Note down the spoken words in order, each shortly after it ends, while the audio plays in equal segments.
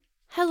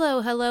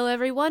Hello,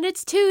 everyone.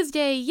 It's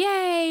Tuesday.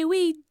 Yay,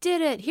 we did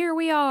it. Here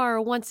we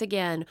are once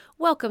again.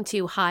 Welcome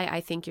to Hi,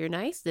 I Think You're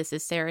Nice. This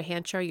is Sarah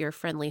Hanchar, your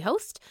friendly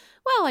host.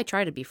 Well, I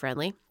try to be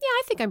friendly. Yeah,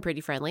 I think I'm pretty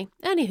friendly.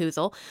 Any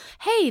hoozle.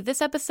 Hey,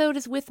 this episode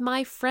is with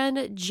my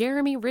friend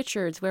Jeremy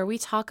Richards, where we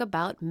talk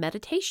about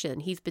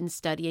meditation. He's been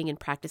studying and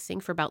practicing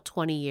for about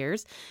 20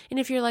 years. And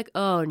if you're like,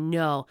 oh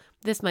no,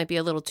 this might be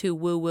a little too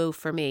woo-woo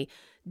for me,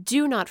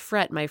 do not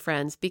fret, my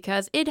friends,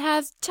 because it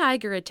has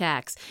tiger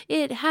attacks.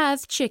 It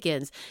has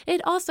chickens. It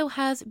also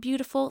has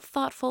beautiful,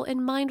 thoughtful,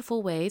 and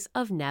mindful ways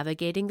of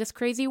navigating this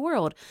crazy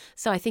world.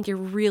 So I think you're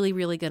really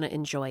going to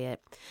enjoy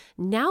it.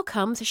 Now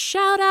comes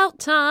shout out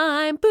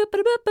time. Boo,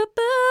 boo, boo, boo,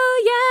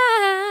 boo,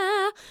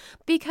 yeah.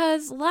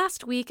 Because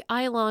last week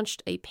I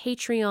launched a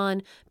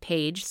Patreon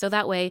page, so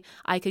that way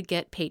I could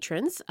get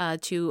patrons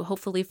to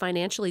hopefully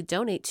financially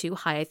donate to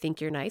Hi, I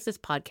Think You're Nice, this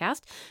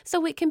podcast,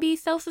 so it can be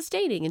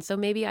self-sustaining. And so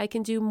maybe I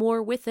can do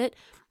more with it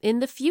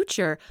in the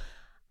future.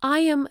 I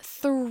am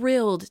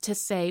thrilled to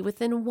say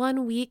within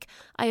 1 week,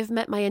 I have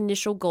met my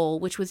initial goal,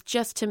 which was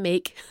just to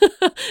make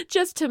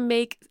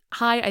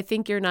Hi, I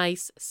Think You're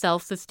Nice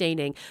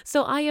self-sustaining.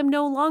 So I am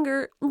no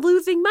longer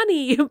losing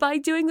money by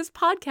doing this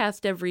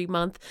podcast every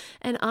month.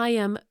 And I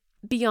am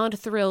beyond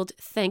thrilled,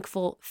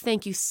 thankful.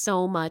 Thank you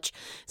so much.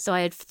 So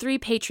I had 3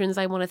 patrons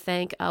I want to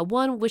thank.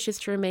 One wishes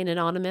to remain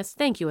anonymous.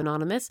 Thank you,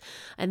 anonymous.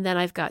 And then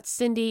I've got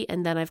Cindy,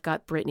 and then I've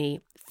got Brittany.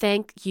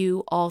 Thank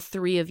you, all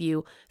 3 of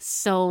you,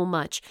 so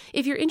much.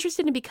 If you're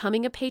interested in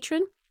becoming a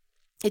patron,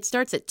 it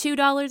starts at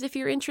 $2 if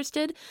you're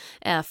interested,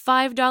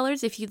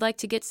 $5 if you'd like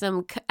to get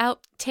some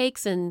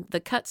outtakes and the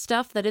cut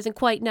stuff that isn't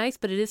quite nice,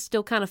 but it is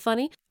still kind of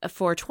funny.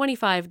 For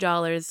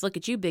 $25, look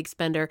at you, big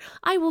spender,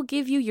 I will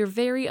give you your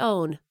very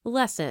own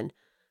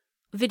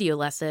video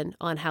lesson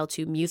on how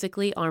to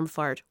musically arm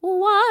fart.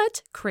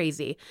 What?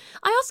 Crazy.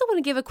 I also want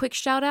to give a quick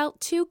shout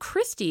out to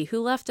Christy, who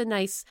left a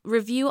nice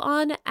review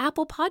on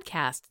Apple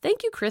Podcast.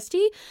 Thank you,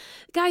 Christy.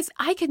 Guys,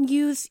 I can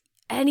use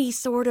any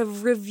sort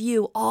of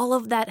review. All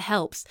of that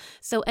helps.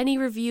 So any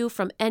review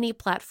from any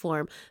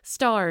platform,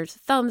 stars,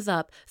 thumbs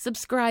up,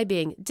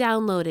 subscribing,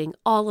 downloading,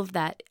 all of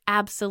that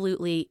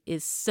absolutely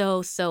is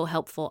so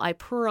helpful. I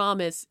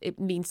promise it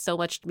means so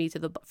much to me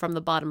from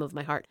the bottom of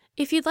my heart.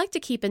 If you'd like to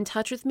keep in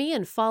touch with me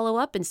and follow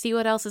up and see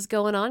what else is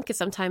going on, because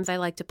sometimes I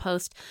like to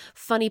post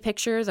funny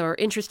pictures or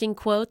interesting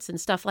quotes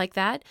and stuff like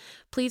that,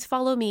 please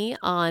follow me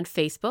on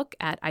Facebook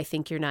at I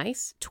Think You're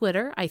Nice,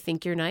 Twitter, I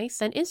Think You're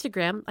Nice, and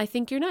Instagram, I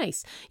Think You're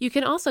Nice. You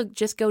can also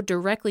just go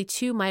directly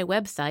to my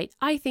website,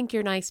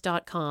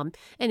 ithinkyournice.com.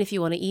 And if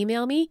you want to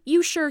email me,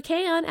 you sure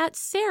can at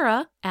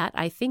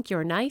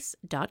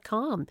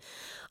sarah@ithinkyournice.com.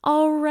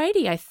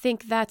 Alrighty, I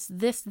think that's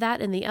this,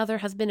 that, and the other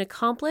has been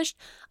accomplished.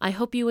 I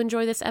hope you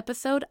enjoy this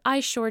episode.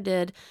 I sure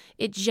did.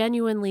 It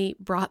genuinely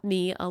brought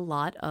me a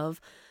lot of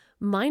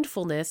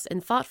mindfulness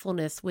and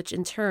thoughtfulness, which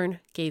in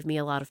turn gave me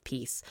a lot of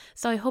peace.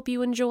 So I hope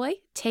you enjoy.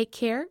 Take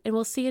care, and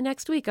we'll see you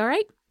next week. All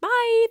right?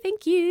 Bye.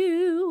 Thank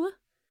you.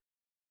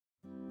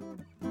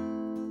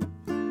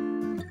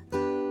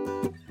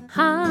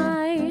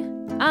 Hi,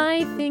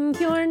 I think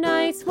you're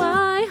nice.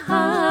 Why,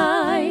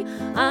 hi,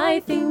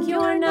 I think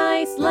you're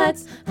nice.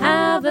 Let's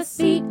have a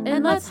seat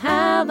and let's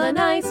have a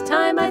nice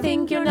time. I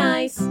think you're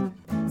nice.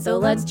 So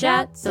let's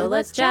chat, so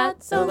let's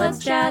chat, so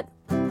let's chat.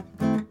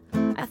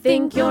 I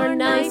think you're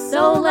nice,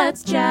 so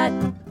let's chat.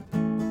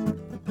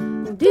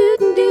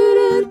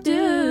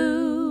 Do.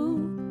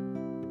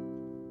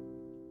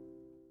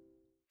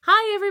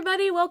 Hi,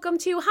 everybody. Welcome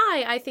to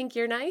Hi, I Think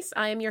You're Nice.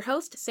 I am your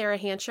host, Sarah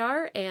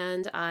Hanchar,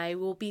 and I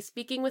will be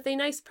speaking with a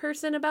nice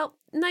person about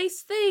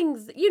nice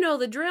things. You know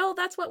the drill.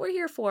 That's what we're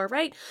here for,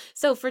 right?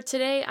 So for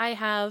today, I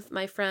have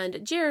my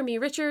friend Jeremy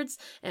Richards,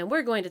 and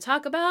we're going to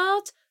talk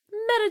about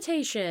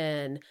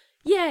meditation.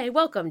 Yay.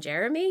 Welcome,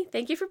 Jeremy.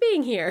 Thank you for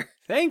being here.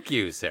 Thank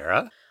you,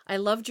 Sarah. I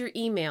loved your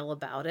email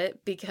about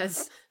it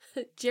because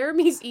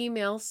Jeremy's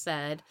email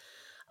said,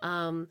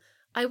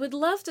 I would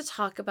love to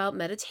talk about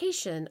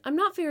meditation. I'm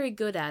not very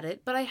good at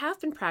it, but I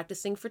have been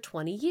practicing for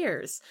 20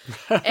 years.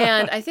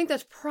 And I think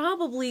that's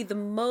probably the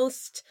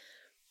most,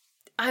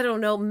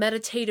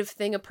 meditative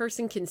thing a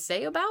person can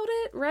say about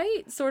it,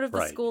 right? Sort of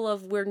the school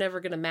of we're never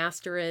going to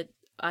master it,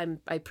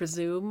 I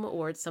presume,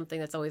 or it's something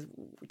that's always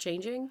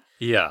changing.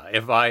 Yeah,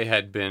 if I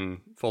had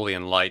been fully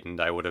enlightened,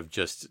 I would have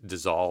just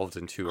dissolved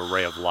into a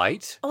ray of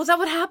light. Oh, is that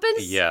what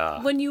happens?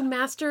 Yeah. When you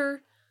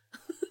master...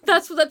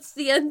 That's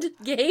the end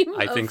game?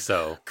 I think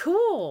so.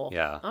 Cool.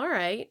 Yeah. All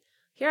right.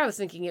 Here I was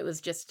thinking it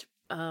was just,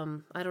 a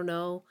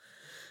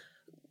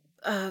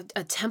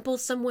temple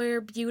somewhere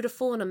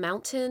beautiful in a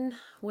mountain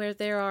where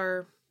there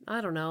are,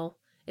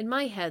 in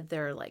my head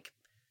there are like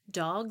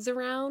dogs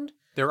around.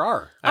 There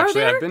are.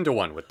 Actually, I've been to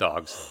one with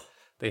dogs.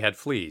 They had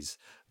fleas,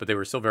 but they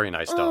were still very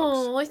nice dogs.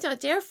 Oh, it's not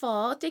their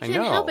fault. They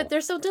can't help it.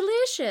 They're so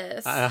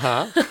delicious.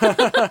 Uh-huh.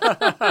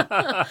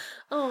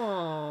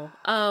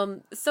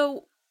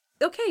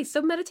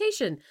 So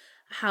meditation.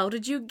 How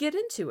did you get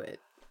into it?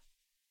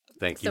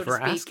 Thank you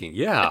for asking.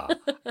 Yeah,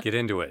 get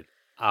into it.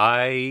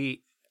 I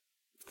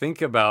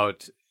think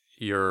about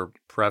your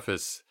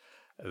preface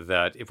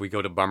that if we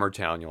go to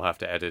Bummertown, you'll have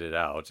to edit it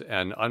out.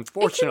 And It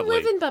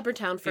unfortunately, can live in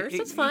Bummertown first.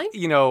 That's fine.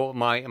 You know,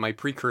 my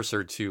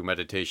precursor to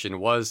meditation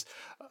was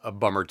a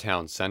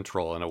Bummertown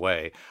Central in a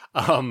way.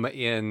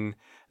 In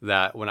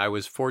that when I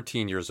was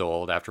 14 years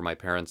old, after my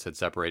parents had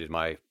separated,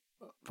 my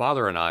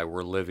father and I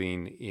were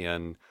living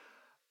in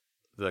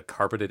the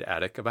carpeted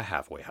attic of a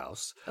halfway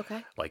house,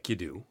 Okay. like you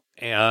do.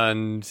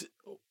 And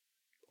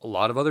a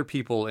lot of other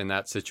people in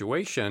that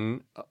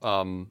situation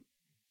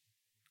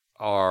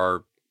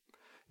are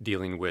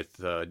dealing with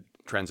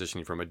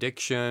transitioning from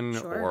addiction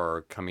Sure.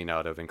 or coming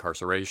out of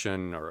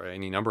incarceration or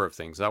any number of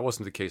things. That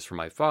wasn't the case for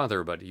my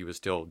father, but he was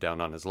still down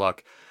on his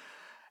luck.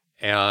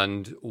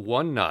 And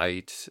one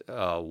night,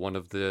 one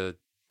of the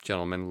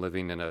gentlemen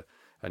living in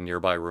a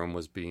nearby room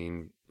was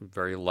being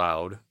very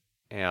loud,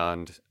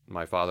 and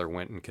my father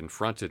went and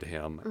confronted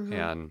him,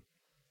 and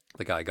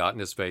the guy got in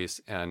his face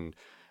and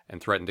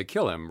threatened to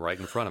kill him right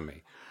in front of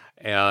me.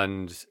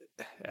 And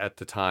at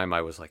the time,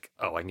 I was like,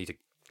 oh, I need to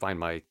find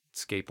my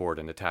skateboard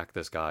and attack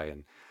this guy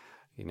and,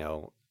 you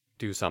know,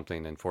 do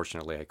something. And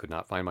fortunately, I could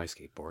not find my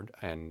skateboard,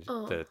 and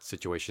the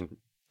situation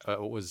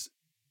was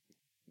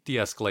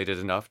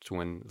de-escalated enough to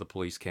when the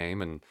police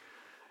came, and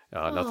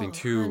nothing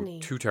too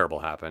terrible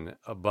happened.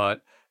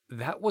 But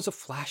that was a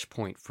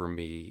flashpoint for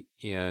me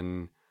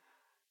in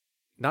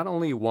not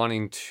only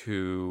wanting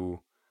to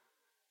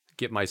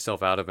get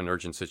myself out of an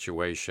urgent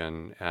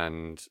situation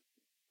and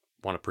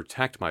want to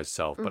protect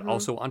myself, but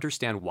also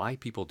understand why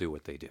people do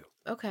what they do.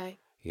 Okay.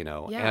 You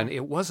know, Yeah. and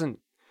it wasn't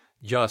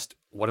just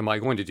what am I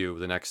going to do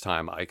the next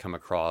time I come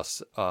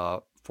across a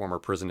former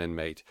prison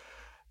inmate,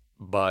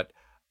 but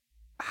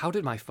how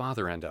did my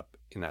father end up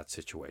in that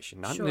situation?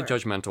 Not in a Sure.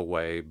 judgmental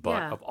way, but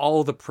Yeah. of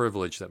all the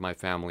privilege that my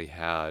family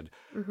had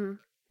Mm-hmm.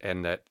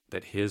 and that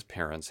his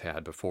parents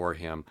had before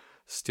him,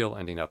 still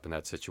ending up in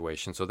that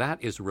situation. So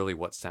that is really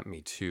what sent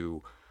me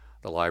to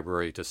the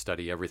library to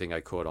study everything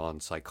I could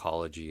on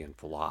psychology and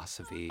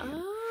philosophy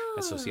and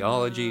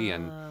sociology,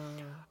 and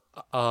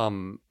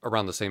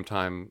around the same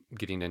time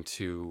getting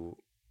into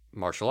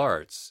martial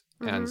arts.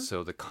 And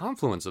so the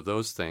confluence of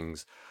those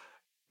things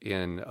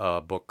in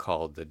a book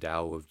called The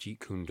Tao of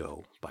Jeet Kune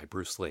Do by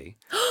Bruce Lee.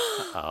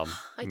 I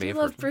may do have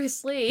love heard-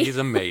 Bruce Lee. He's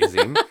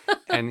amazing.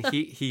 And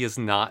he is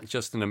not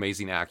just an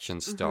amazing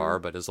action star,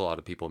 but as a lot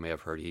of people may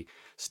have heard, he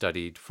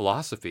studied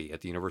philosophy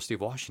at the University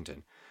of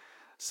Washington.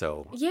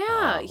 So Yeah,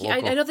 I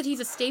local- know that he's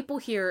a staple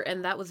here,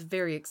 and that was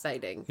very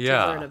exciting to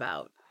Yeah. learn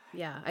about.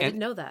 Yeah, I didn't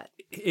know that.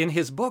 in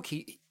his book,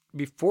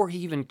 before he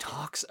even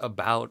talks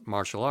about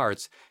martial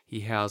arts, he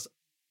has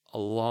a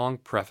long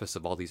preface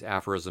of all these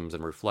aphorisms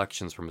and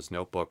reflections from his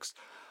notebooks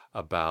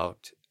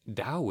about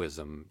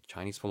Taoism,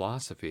 Chinese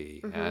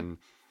philosophy, and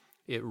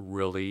it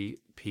really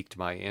piqued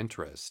my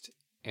interest.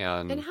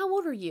 And how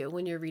old are you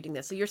when you're reading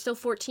this? So you're still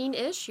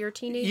 14-ish? You're a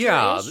teenager-ish?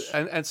 Yeah,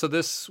 and so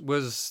this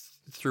was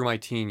through my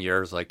teen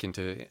years, like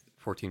into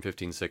 14,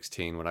 15,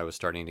 16, when I was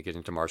starting to get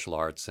into martial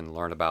arts and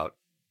learn about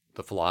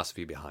the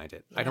philosophy behind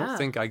it. I Yeah. don't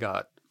think I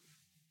got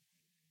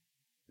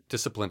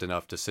disciplined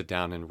enough to sit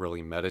down and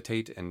really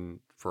meditate, and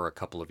for a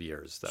couple of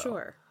years, though.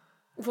 Sure.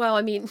 Well,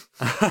 I mean,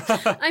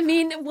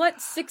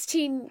 what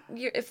 16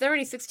 if there are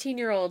any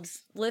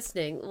 16-year-olds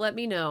listening, let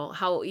me know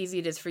how easy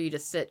it is for you to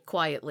sit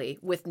quietly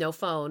with no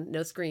phone,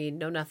 no screen,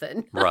 no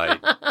nothing. Right.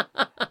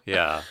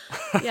 Yeah.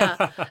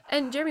 Yeah.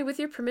 And Jeremy, with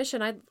your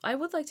permission, I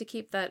would like to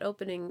keep that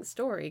opening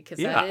story, because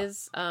Yeah.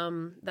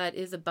 that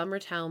is a bummer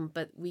town,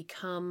 but we're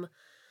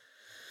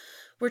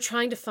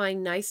trying to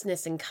find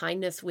niceness and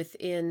kindness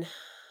within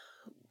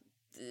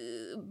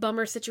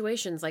bummer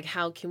situations. Like,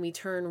 how can we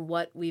turn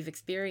what we've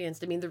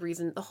experienced? I mean,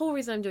 the whole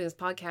reason I'm doing this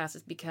podcast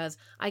is because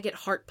I get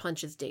heart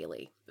punches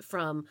daily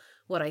from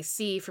what I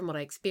see, from what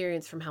I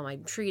experience, from how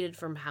I'm treated,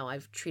 from how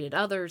I've treated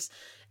others.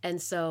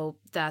 And so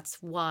that's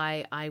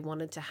why I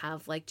wanted to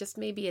have like just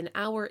maybe an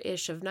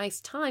hour-ish of nice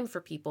time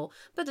for people.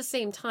 But at the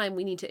same time,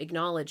 we need to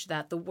acknowledge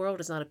that the world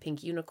is not a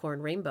pink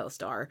unicorn rainbow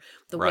star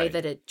the way Right.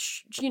 that it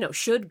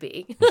should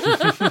be.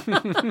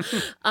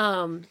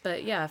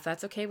 But yeah, if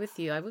that's okay with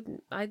you,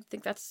 I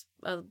think that's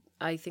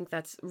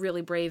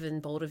really brave and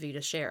bold of you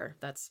to share.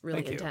 That's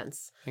really Thank you.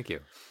 intense. Thank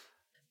you.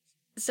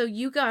 So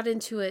you got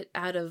into it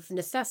out of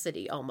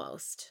necessity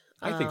almost.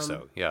 I think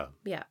so. Yeah.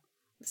 Yeah.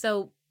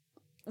 So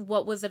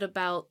what was it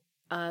about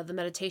the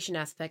meditation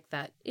aspect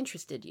that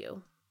interested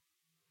you?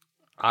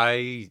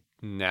 I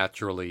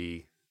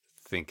naturally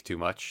think too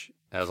much,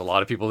 as a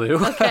lot of people do.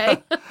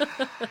 Okay.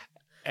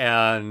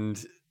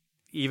 And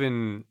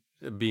even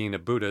being a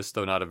Buddhist,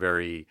 though not a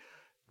very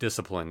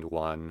disciplined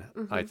one,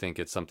 I think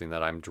it's something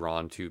that I'm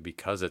drawn to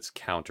because it's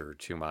counter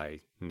to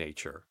my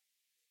nature,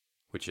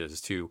 which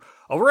is to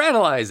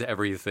overanalyze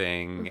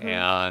everything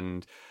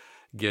and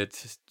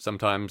get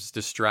sometimes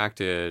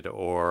distracted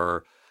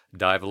or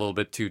dive a little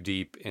bit too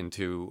deep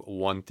into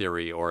one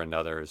theory or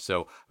another.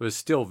 So I was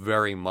still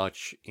very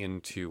much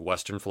into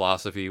Western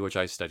philosophy, which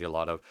I studied a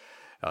lot of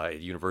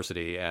at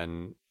university,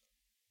 and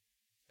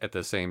at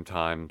the same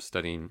time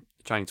studying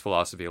Chinese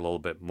philosophy a little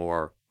bit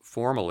more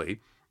formally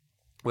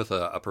with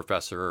a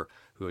professor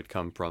who had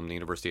come from the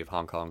University of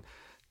Hong Kong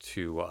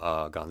to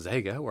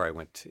Gonzaga, where I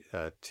went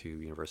to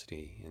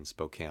university in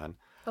Spokane,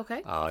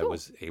 Okay. I Cool.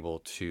 was able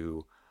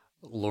to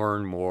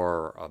learn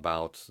more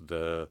about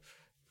the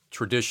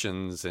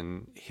traditions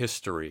and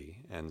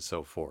history and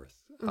so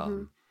forth,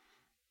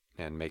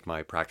 and make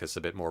my practice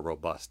a bit more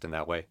robust in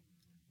that way.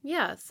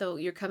 Yeah. So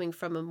you're coming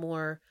from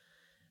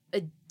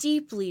a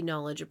deeply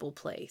knowledgeable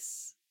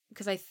place.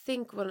 Because I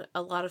think when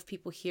a lot of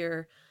people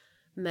hear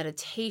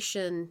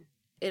meditation,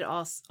 it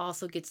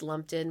also gets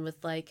lumped in with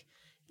like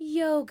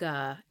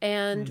yoga,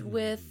 and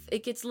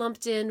it gets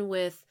lumped in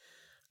with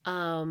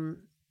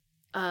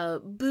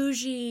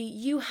bougie,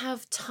 you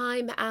have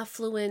time,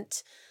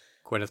 affluent.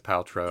 Gwyneth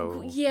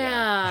Paltrow.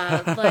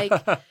 Yeah, like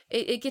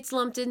it gets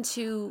lumped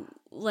into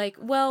like,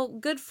 well,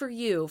 good for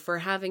you for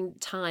having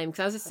time. Because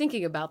I was just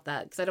thinking about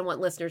that, because I don't want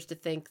listeners to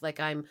think like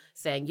I'm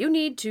saying you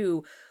need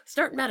to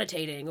start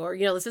meditating, or,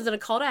 this isn't a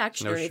call to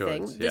action No or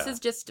anything. shoulds, This yeah. is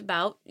just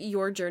about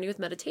your journey with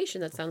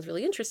meditation. That sounds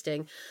really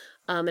interesting,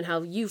 and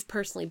how you've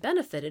personally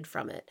benefited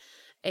from it.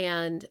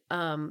 And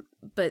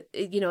but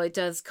it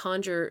does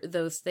conjure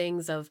those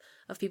things of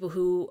people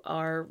who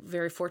are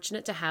very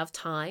fortunate to have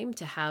time,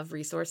 to have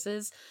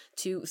resources,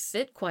 to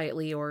sit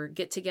quietly or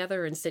get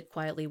together and sit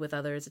quietly with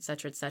others, et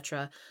cetera, et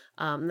cetera.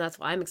 And that's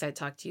why I'm excited to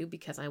talk to you,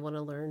 because I want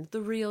to learn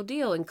the real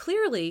deal. And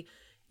clearly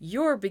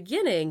your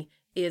beginning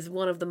is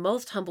one of the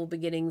most humble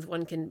beginnings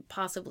one can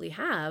possibly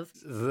have.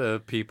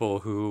 The people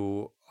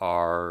who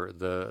are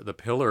the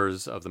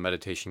pillars of the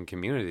meditation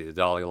community, the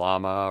Dalai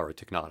Lama or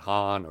Thich Nhat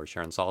Hanh or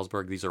Sharon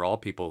Salzberg, these are all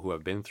people who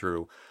have been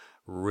through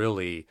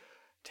really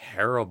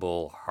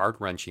terrible,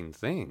 heart-wrenching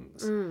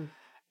things.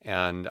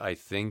 And I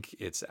think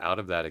it's out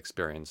of that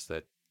experience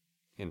that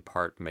in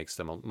part makes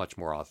them much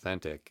more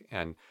authentic.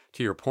 And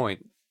to your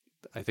point,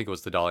 I think it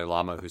was the Dalai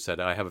Lama who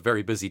said, I have a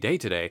very busy day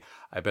today.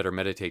 I better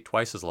meditate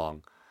twice as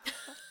long.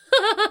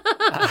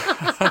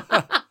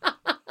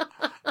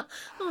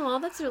 Oh,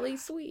 that's really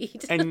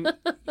sweet. And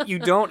you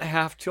don't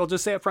have to, I'll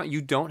just say up front,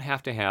 you don't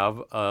have to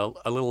have a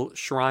little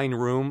shrine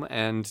room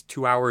and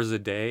 2 hours a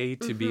day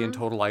to be in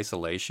total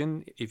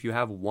isolation. If you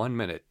have 1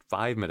 minute,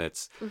 5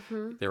 minutes,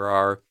 there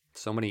are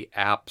so many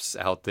apps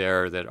out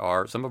there that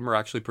some of them are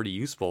actually pretty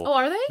useful. Oh,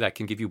 are they? That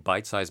can give you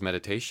bite-sized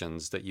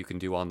meditations that you can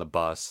do on the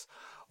bus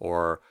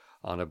or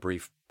on a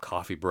brief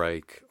coffee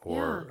break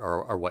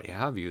or what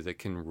have you, that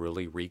can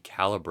really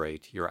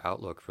recalibrate your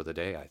outlook for the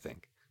day, I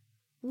think.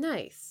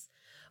 Nice.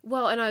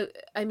 Well, and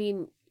I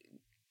mean,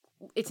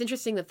 it's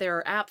interesting that there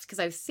are apps, because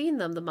I've seen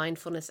them, the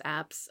mindfulness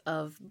apps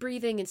of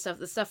breathing and stuff.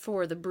 The stuff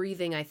for the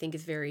breathing, I think,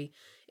 is very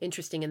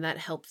interesting, and that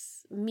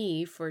helps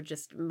me for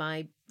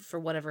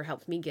whatever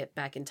helps me get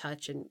back in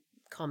touch and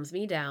calms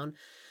me down.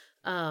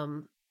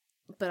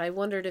 But I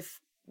wondered if,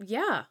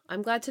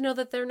 I'm glad to know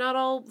that they're not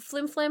all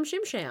flim flam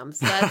shim shams,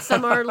 that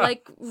some are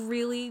like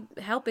really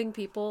helping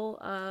people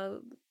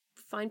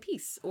find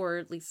peace, or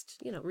at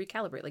least,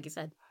 recalibrate, like you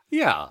said.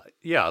 Yeah.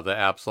 The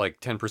app's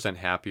like 10%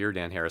 Happier,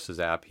 Dan Harris's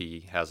app.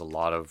 He has a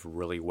lot of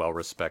really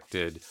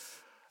well-respected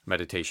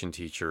meditation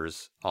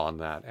teachers on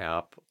that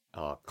app.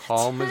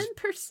 Calm 10%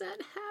 is...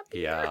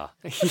 happier.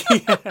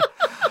 Yeah.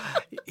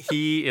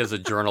 He is a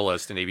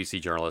journalist, an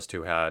ABC journalist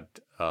who had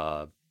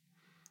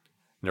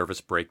nervous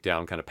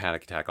breakdown, kind of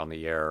panic attack on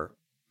the air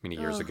many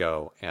years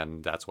ago,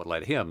 and that's what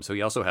led him. So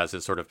he also has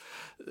his sort of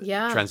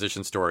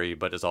transition story,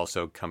 but is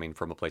also coming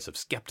from a place of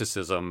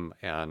skepticism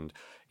and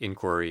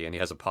inquiry, and he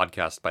has a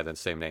podcast by the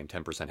same name,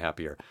 10%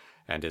 Happier,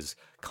 and is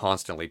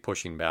constantly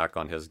pushing back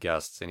on his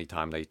guests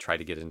anytime they try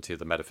to get into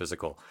the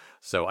metaphysical.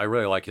 So I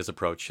really like his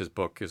approach. His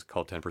book is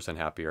called 10%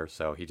 Happier,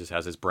 so he just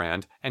has his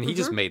brand, and he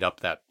just made up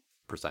that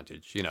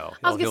percentage, I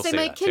was going to say,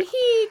 Mike, can too.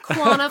 he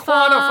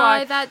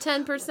quantify that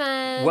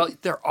 10%? Well,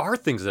 there are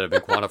things that have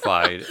been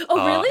quantified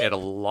really? at a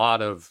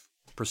lot of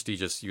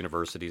prestigious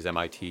universities,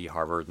 MIT,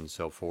 Harvard, and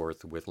so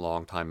forth, with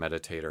longtime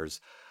meditators,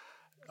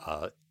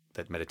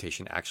 that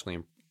meditation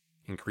actually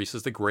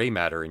increases the gray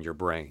matter in your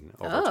brain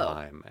over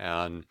time.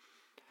 And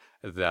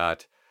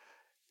that,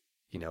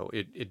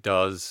 it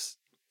does,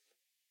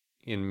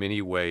 in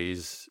many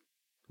ways,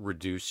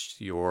 reduce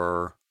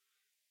your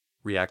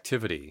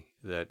reactivity,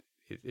 that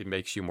it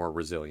makes you more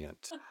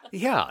resilient.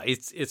 Yeah,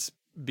 it's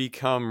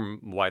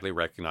become widely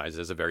recognized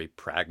as a very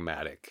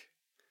pragmatic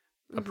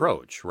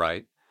approach,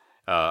 right?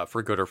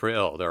 For good or for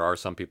ill. There are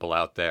some people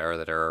out there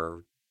that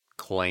are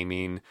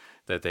claiming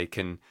that they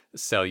can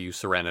sell you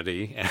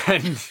serenity,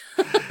 and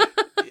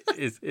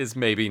is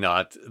maybe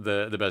not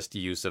the best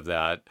use of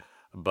that.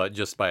 But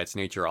just by its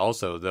nature,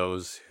 also,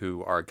 those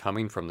who are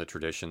coming from the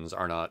traditions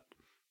are not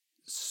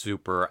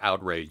super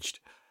outraged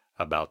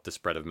about the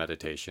spread of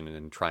meditation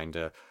and trying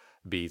to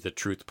be the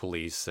truth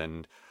police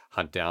and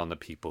hunt down the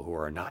people who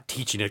are not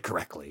teaching it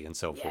correctly and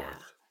so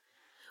forth.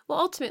 Well,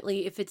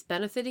 ultimately, if it's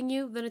benefiting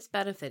you, then it's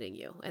benefiting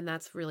you. And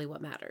that's really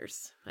what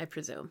matters, I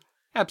presume.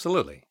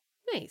 Absolutely.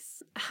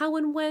 Nice. How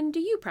and when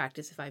do you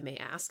practice, if I may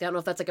ask? I don't know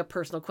if that's like a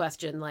personal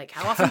question, like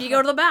how often do you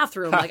go to the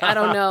bathroom? Like, I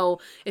don't know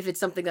if it's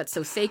something that's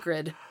so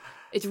sacred.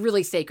 It's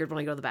really sacred when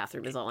I go to the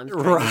bathroom is all I'm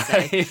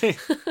trying to say.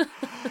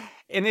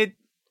 And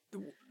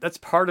that's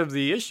part of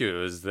the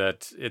issue, is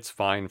that it's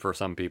fine for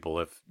some people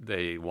if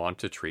they want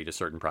to treat a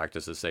certain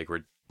practice as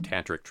sacred.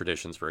 Tantric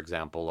traditions, for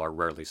example, are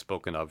rarely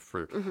spoken of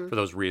for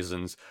those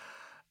reasons.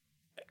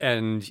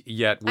 And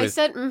yet I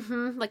said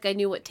like I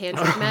knew what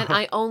tantric meant.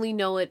 I only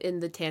know it in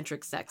the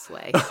tantric sex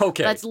way.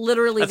 Okay. That's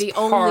literally That's the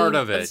part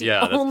of it. that's the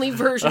Yeah, that's- only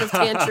version of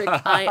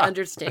tantric I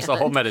understand. It's a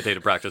whole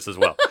meditative practice as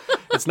well.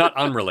 It's not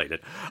unrelated.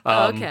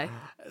 Okay.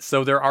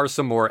 So there are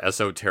some more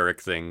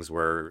esoteric things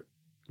where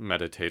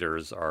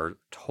meditators are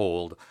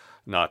told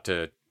not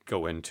to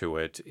go into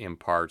it, in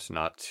part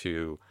not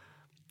to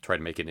try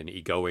to make it an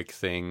egoic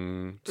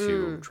thing,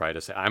 to try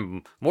to say,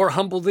 I'm more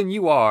humble than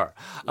you are,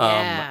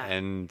 Yeah.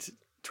 and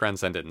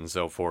transcendent and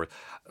so forth.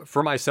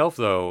 For myself,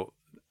 though,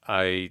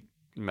 I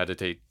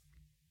meditate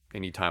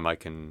anytime I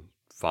can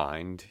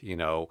find,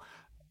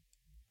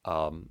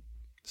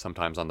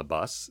 sometimes on the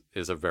bus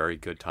is a very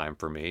good time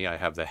for me. I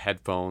have the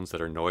headphones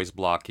that are noise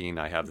blocking.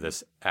 I have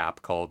this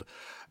app called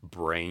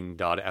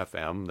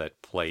Brain.fm that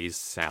plays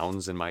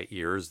sounds in my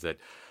ears that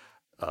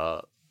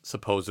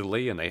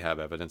supposedly, and they have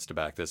evidence to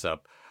back this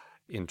up,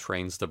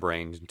 entrains the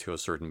brain into a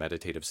certain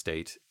meditative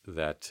state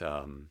that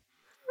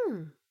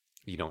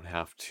you don't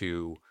have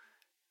to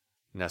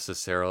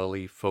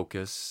necessarily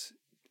focus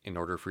in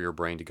order for your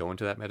brain to go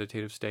into that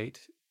meditative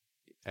state.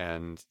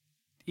 And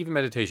even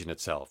meditation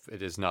itself,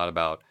 it is not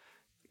about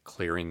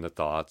clearing the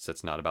thoughts.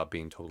 It's not about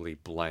being totally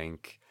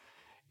blank.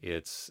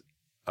 It's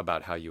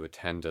about how you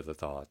attend to the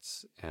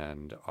thoughts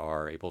and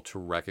are able to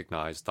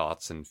recognize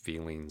thoughts and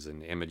feelings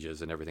and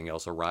images and everything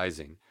else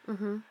arising.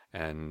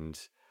 And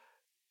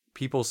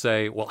people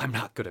say, well, I'm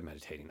not good at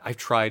meditating. I've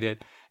tried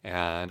it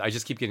and I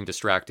just keep getting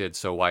distracted,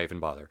 so why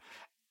even bother?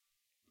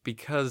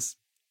 Because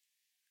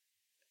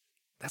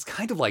that's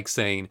kind of like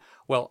saying,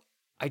 well,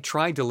 I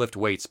tried to lift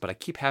weights, but I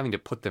keep having to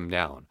put them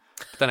down.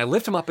 But then I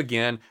lift them up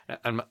again.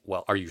 And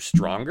well, are you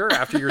stronger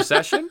after your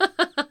session?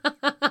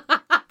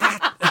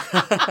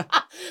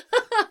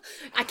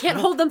 I can't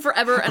hold them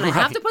forever, and I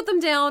have to put them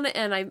down,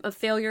 and I'm a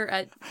failure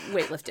at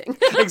weightlifting.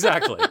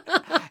 Exactly.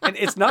 And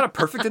it's not a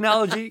perfect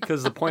analogy,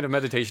 because the point of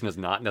meditation is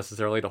not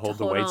necessarily to hold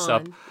the weights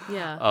up.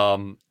 Yeah.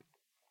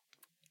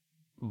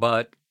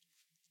 But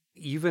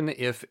even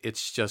if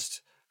it's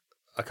just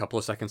a couple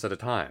of seconds at a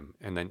time,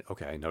 and then,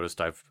 okay, I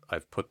noticed I've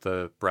put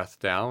the breath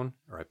down,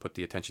 or I put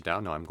the attention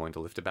down. Now I'm going to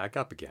lift it back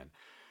up again.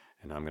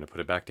 And I'm going to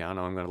put it back down.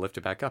 Now I'm going to lift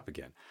it back up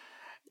again.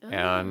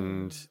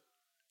 And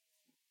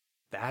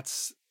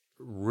that's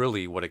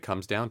really what it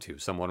comes down to.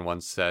 Someone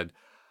once said,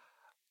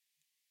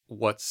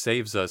 what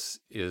saves us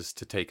is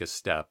to take a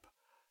step.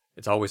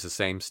 It's always the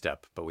same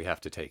step, but we have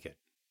to take it.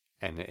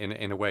 And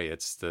in a way,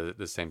 it's the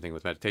same thing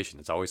with meditation.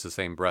 It's always the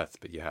same breath,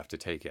 but you have to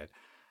take it.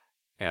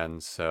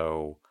 And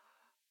so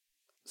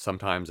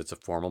sometimes it's a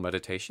formal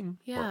meditation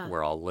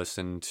where I'll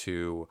listen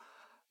to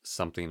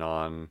something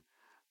on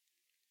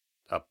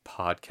a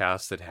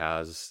podcast that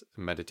has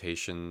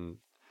meditation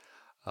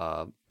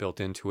built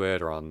into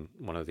it, or on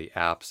one of the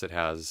apps that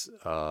has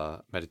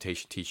a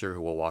meditation teacher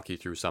who will walk you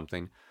through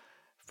something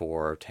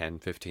for 10,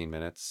 15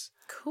 minutes.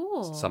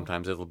 Cool.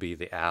 Sometimes it'll be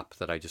the app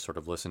that I just sort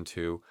of listen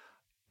to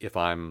if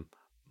I'm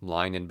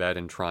lying in bed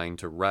and trying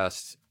to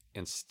rest,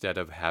 instead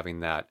of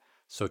having that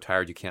so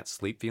tired you can't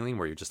sleep feeling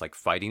where you're just like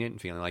fighting it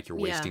and feeling like you're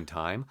wasting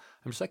time.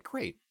 I'm just like,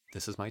 great,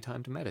 this is my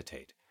time to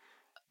meditate.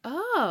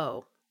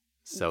 Oh.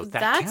 So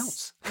that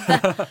counts.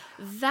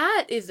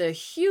 That is a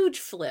huge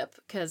flip,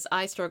 because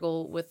I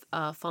struggle with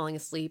falling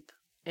asleep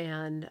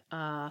and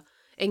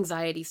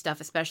anxiety stuff,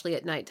 especially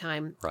at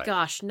nighttime. Right.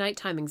 Gosh,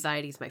 nighttime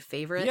anxiety is my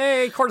favorite.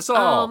 Yay,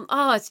 cortisol!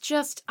 It's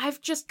just,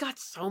 I've just got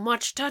so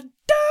much to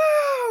do!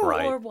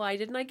 Right. Or why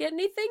didn't I get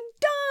anything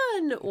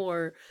done?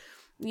 Or,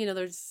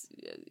 there's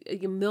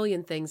a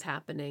million things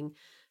happening.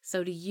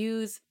 So to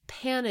use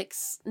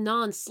panic's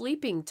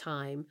non-sleeping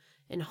time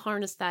and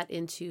harness that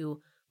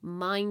into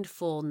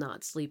mindful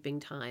not sleeping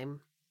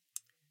time,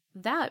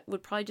 that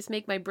would probably just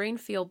make my brain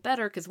feel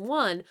better, because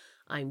one,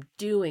 I'm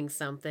doing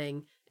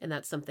something, and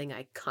that's something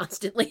I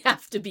constantly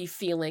have to be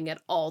feeling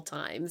at all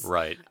times,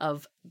 Right.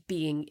 of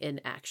being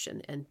in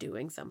action and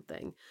doing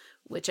something,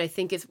 which I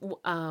think is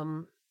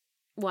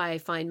why I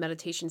find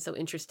meditation so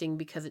interesting,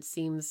 because it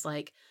seems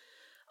like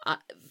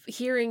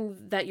hearing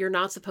that you're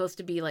not supposed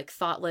to be like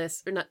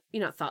thoughtless, or not,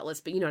 you're not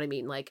thoughtless, but you know what I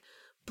mean, like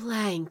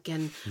blank,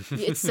 and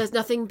it says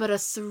nothing but a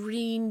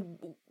serene,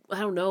 I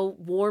don't know,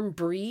 warm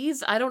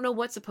breeze. I don't know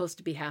what's supposed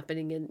to be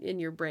happening in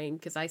your brain,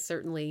 because I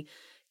certainly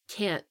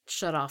can't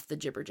shut off the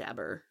jibber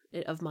jabber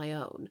of my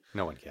own.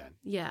 No one can.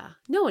 Yeah,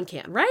 no one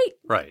can, right?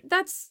 Right.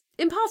 That's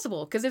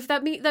impossible, because if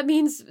that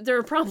means there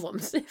are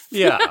problems.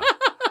 Yeah.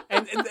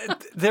 and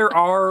there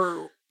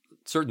are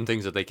certain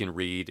things that they can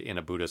read in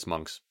a Buddhist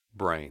monk's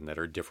brain that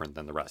are different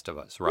than the rest of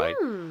us, right?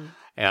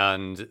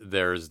 And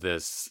there's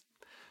this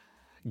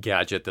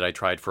gadget that I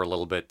tried for a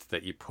little bit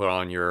that you put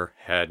on your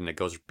head and it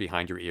goes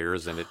behind your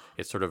ears, and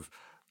it sort of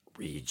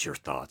reads your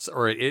thoughts,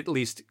 or it at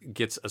least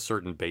gets a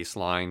certain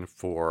baseline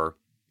for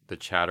the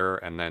chatter,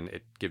 and then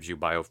it gives you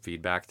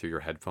biofeedback through your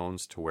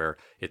headphones to where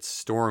it's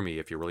stormy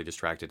if you're really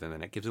distracted, and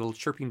then it gives little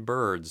chirping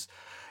birds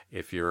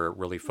if you're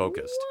really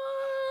focused.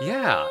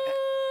 Yeah.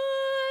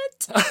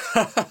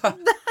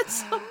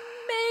 That's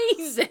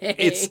amazing.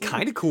 It's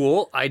kind of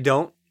cool. I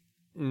don't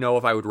know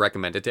if I would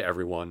recommend it to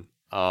everyone.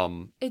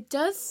 It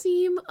does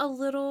seem a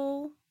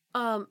little...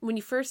 when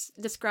you first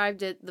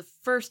described it, the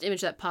first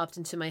image that popped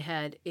into my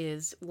head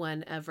is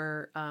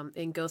whenever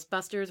in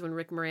Ghostbusters, when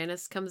Rick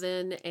Moranis comes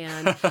in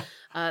and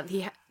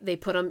they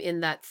put him in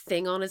that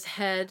thing on his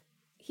head.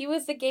 He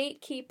was the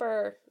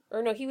gatekeeper.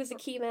 Or no, he was the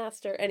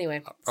keymaster.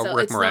 Anyway. So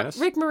Rick Moranis?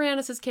 Rick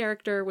Moranis'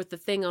 character with the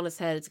thing on his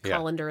head. It's a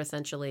colander,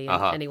 essentially.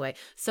 Anyway.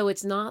 So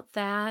it's not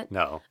that?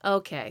 No.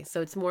 Okay.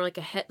 So it's more like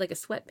a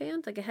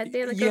sweatband? Like a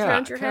headband that goes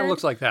around your head? Yeah, it kind of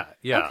looks like that.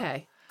 Yeah.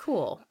 Okay.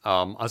 Cool.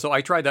 So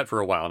I tried that for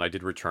a while and I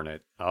did return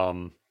it.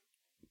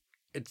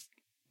 It's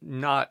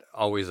not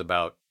always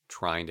about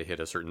trying to hit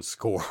a certain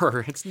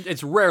score.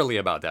 It's rarely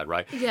about that,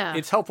 right? Yeah.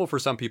 It's helpful for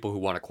some people who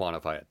want to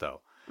quantify it,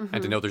 though,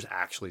 and to know there's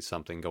actually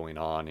something going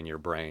on in your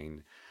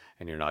brain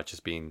and you're not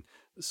just being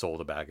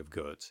sold a bag of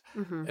goods.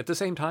 At the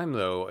same time,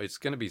 though, it's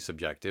going to be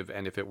subjective,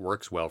 and if it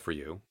works well for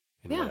you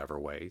in whatever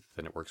way,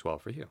 then it works well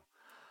for you.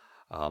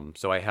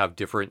 So I have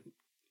different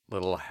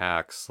little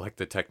hacks, like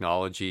the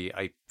technology.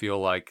 I feel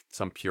like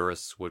some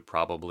purists would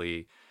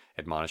probably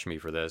admonish me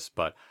for this,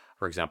 but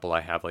for example,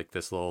 I have like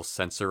this little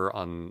sensor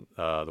on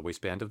the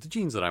waistband of the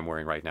jeans that I'm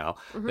wearing right now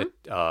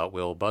that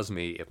will buzz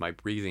me if my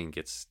breathing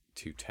gets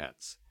too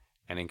tense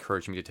and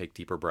encourage me to take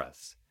deeper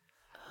breaths.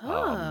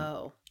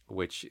 Oh.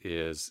 Which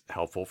is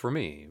helpful for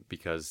me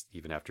because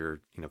even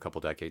after a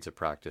couple decades of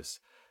practice,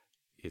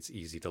 it's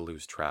easy to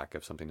lose track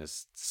of something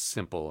as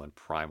simple and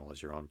primal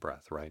as your own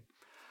breath, right?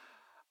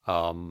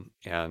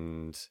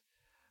 And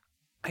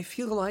I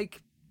feel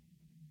like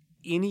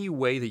any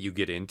way that you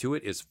get into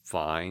it is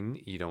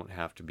fine. You don't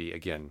have to be,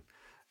 again,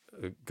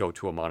 go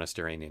to a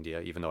monastery in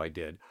India, even though I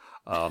did.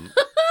 I want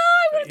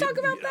to talk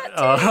about that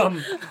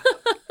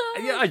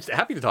too. Yeah, I'm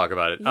happy to talk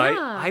about it. Yeah.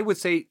 I would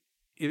say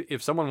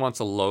if someone wants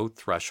a low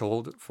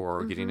threshold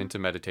for getting into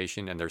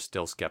meditation and they're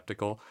still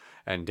skeptical,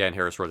 and Dan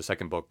Harris wrote a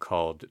second book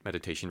called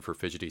Meditation for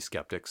Fidgety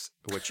Skeptics,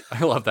 which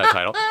I love that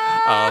title.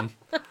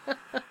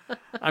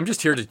 I'm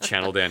just here to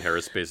channel Dan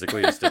Harris,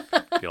 basically, just to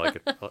feel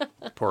like a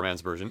poor man's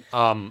version.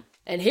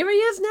 And here he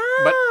is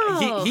now.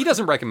 But he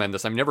doesn't recommend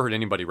this. I've never heard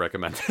anybody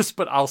recommend this,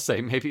 but I'll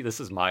say maybe this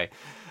is my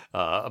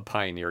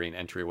pioneering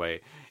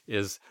entryway,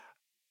 is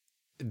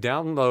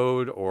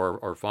download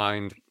or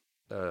find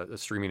a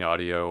streaming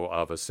audio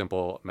of a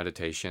simple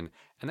meditation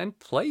and then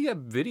play a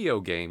video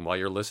game while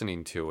you're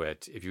listening to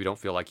it if you don't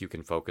feel like you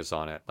can focus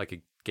on it, like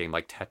a game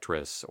like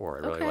Tetris, or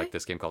I really like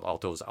this game called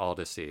Alto's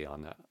Odyssey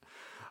on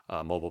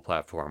the mobile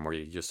platform where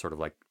you just sort of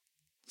like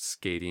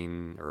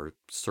skating or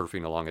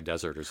surfing along a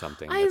desert or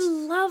something. I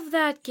love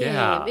that game.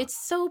 Yeah. It's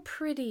so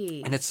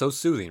pretty. And it's so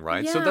soothing,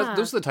 right? Yeah. So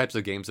those are the types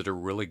of games that are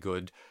really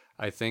good,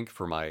 I think,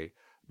 for my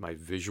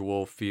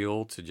visual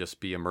feel to just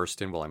be immersed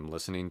in while I'm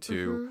listening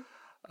to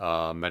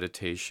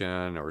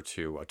meditation or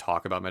to a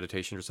talk about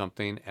meditation or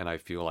something. And I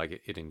feel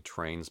like it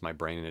entrains my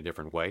brain in a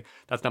different way.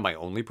 That's not my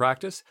only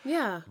practice.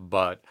 Yeah.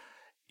 But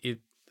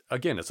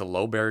it's a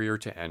low barrier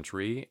to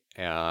entry,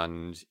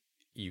 and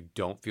you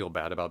don't feel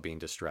bad about being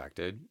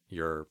distracted.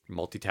 Your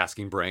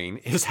multitasking brain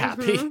is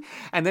happy.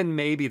 And then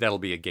maybe that'll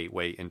be a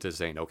gateway into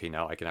saying, okay,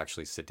 now I can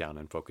actually sit down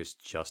and focus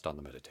just on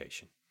the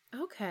meditation.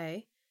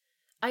 Okay.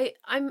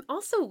 I'm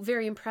also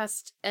very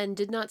impressed and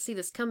did not see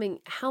this coming,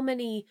 how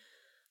many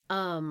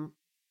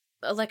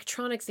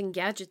electronics and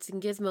gadgets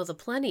and gizmos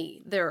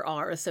aplenty there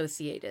are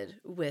associated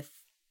with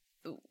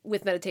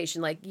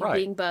meditation, like you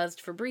being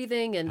buzzed for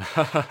breathing. And,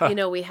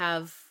 we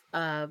have,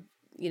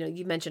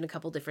 you mentioned a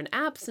couple different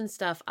apps and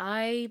stuff.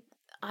 I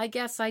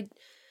guess I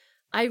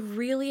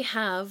really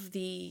have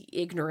the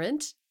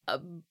ignorant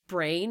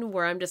brain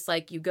where I'm just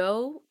like, you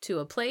go to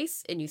a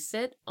place and you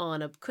sit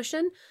on a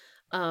cushion.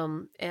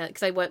 And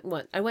because I went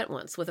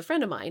once with a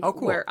friend of mine,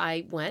 where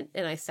I went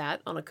and I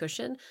sat on a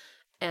cushion,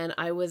 and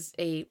I was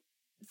a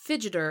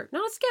fidgeter,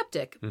 not a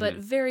skeptic, but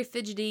very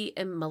fidgety,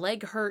 and my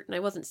leg hurt and I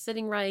wasn't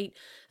sitting right.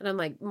 And I'm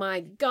like,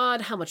 my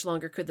God, how much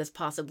longer could this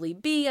possibly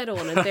be? I don't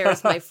want to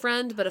embarrass my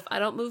friend, but if I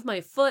don't move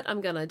my foot,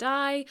 I'm going to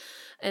die.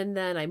 And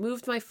then I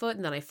moved my foot,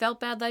 and then I felt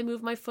bad that I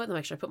moved my foot, and I'm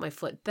like, should I put my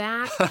foot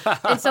back?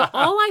 And so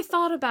all I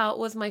thought about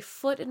was my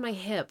foot and my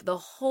hip the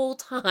whole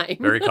time.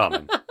 Very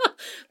common.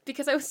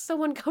 Because I was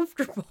so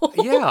uncomfortable.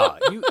 Yeah,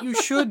 you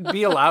should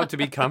be allowed to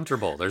be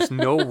comfortable. There's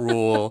no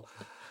rule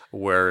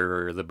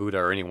where the Buddha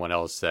or anyone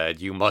else said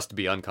you must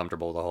be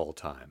uncomfortable the whole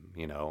time.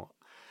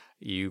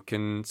 You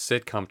can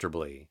sit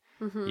comfortably.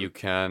 You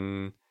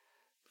can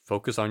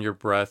focus on your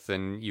breath,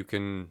 and you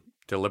can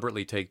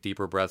deliberately take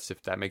deeper breaths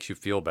if that makes you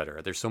feel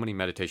better. There's so many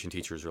meditation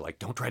teachers who are like,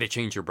 don't try to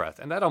change your breath.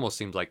 And that almost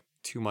seems like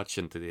too much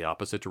into the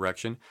opposite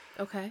direction.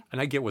 Okay.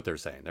 And I get what they're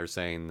saying. They're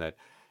saying that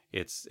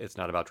it's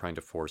not about trying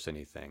to force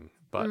anything,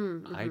 but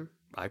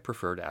I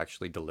prefer to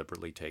actually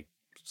deliberately take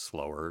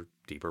slower,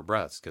 deeper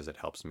breaths because it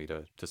helps me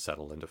to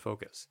settle into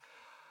focus.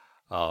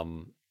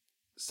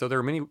 So there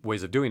are many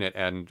ways of doing it,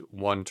 and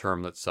one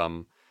term that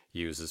some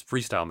use is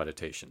freestyle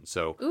meditation.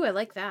 So, ooh, I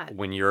like that.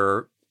 When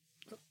you're,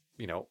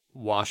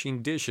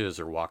 washing dishes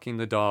or walking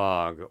the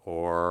dog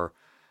or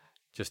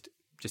just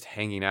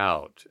hanging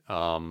out,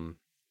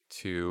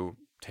 to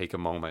take a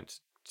moment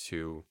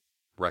to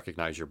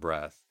recognize your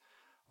breath,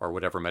 or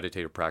whatever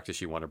meditative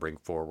practice you want to bring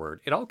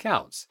forward. It all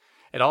counts.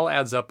 It all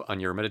adds up on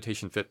your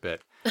meditation Fitbit,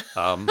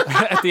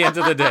 at the end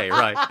of the day,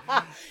 right?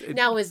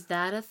 Now, is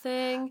that a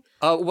thing?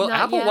 Well, Not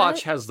Apple yet?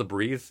 Watch has the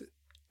Breathe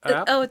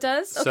app. Oh, it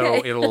does? So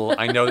Okay.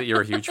 I know that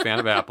you're a huge fan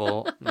of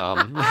Apple.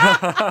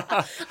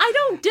 I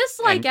don't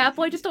dislike And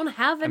Apple. I just don't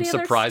have I'm any other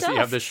surprised that stuff. you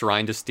have this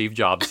shrine to Steve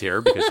Jobs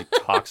here, because you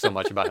talk so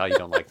much about how you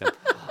don't like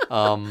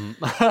them.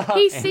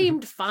 He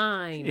seemed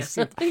fine.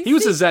 He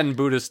was a Zen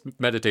Buddhist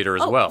meditator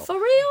as Oh, well, for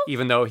real?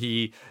 even though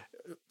he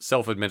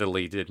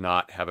self-admittedly did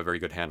not have a very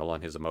good handle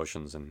on his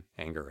emotions and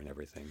anger and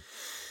everything.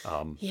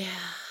 Yeah.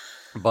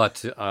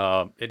 But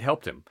it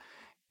helped him.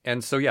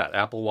 And so, yeah,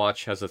 Apple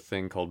Watch has a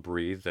thing called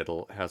Breathe that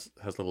has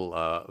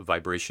little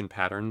vibration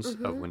patterns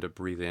of when to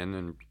breathe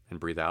in and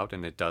breathe out.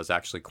 And it does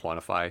actually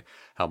quantify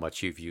how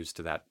much you've used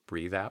to that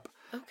Breathe app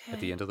Okay. at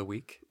the end of the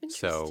week.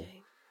 So,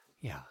 Interesting.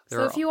 yeah.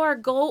 So if you are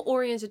a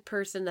goal-oriented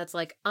person that's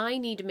like, I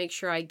need to make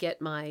sure I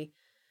get my,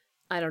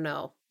 I don't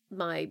know,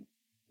 my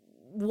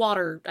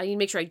water, I need to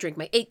make sure I drink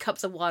my 8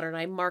 cups of water, and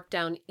I mark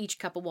down each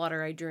cup of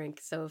water I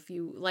drink. So if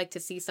you like to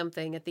see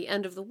something at the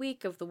end of the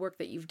week of the work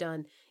that you've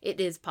done,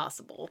 it is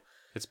possible.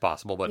 It's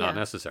possible, but not Yeah,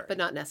 necessary. But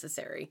not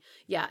necessary.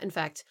 Yeah. In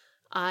fact,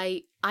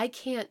 I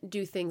can't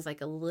do things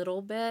like a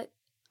little bit.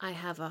 I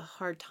have a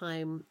hard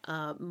time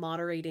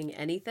moderating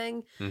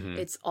anything. Mhm.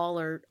 It's all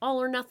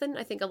or nothing.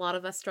 I think a lot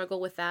of us struggle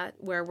with that,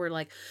 where we're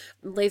like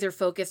laser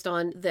focused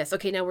on this.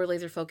 Okay, now we're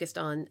laser focused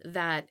on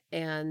that,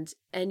 and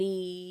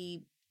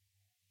any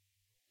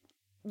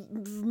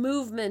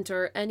movement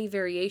or any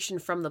variation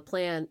from the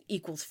plan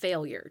equals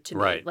failure to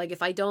me. Right. Like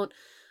if I don't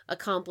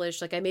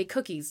accomplish, like I made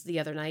cookies the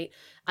other night,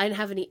 I didn't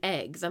have any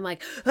eggs. I'm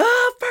like, forget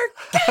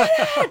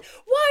it!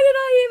 Why did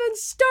I even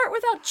start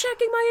without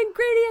checking my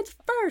ingredients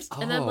first?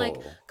 And I'm like,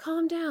 Oh.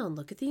 calm down,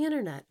 look at the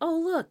internet. Oh,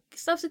 look,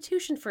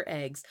 substitution for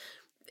eggs.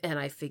 And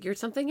I figured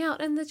something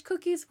out, and the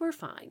cookies were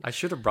fine. I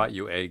should have brought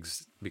you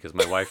eggs, because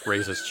my wife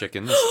raises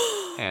chickens,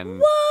 and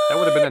that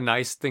would have been a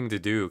nice thing to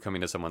do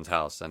coming to someone's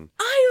house. And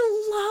I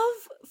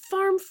love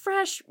farm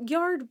fresh,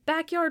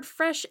 backyard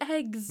fresh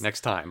eggs.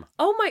 next time.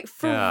 Oh my,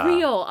 for Yeah,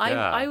 real.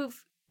 yeah.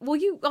 Well,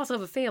 you also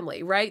have a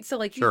family, right? So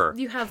like Sure.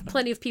 you have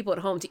plenty of people at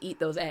home to eat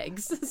those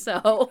eggs.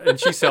 So And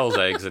she sells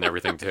eggs and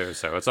everything too,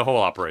 so it's a whole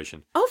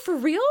operation. Oh, for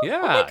real?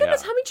 Yeah, Oh my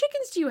goodness, yeah. how many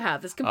chickens do you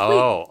have? This complete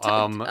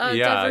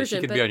Yeah, diversion. she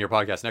could but be on your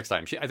podcast next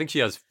time. I think she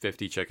has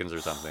 50 chickens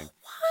or something.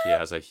 She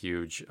has a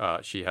huge,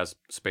 she has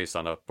space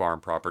on a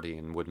farm property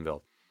in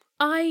Woodinville.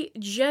 I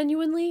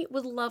genuinely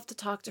would love to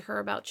talk to her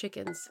about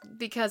chickens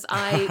because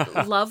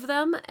I love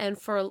them,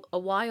 and for a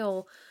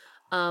while,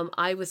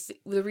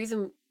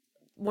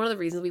 one of the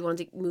reasons we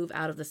wanted to move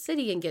out of the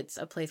city and get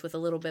a place with a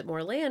little bit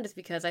more land is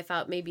because I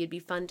thought maybe it'd be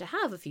fun to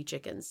have a few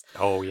chickens.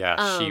 Oh,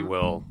 yeah, she Um,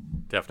 will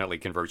definitely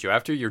convert you.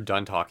 After you're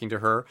done talking to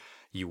her,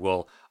 you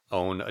will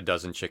own a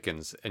dozen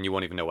chickens, and you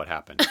won't even know what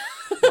happened.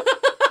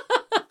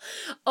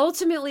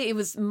 Ultimately, it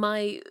was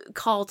my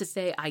call to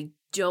say I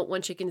don't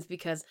want chickens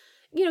because,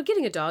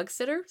 getting a dog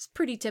sitter is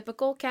pretty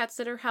typical. Cat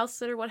sitter, house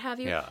sitter, what have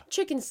you. Yeah.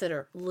 Chicken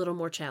sitter, a little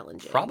more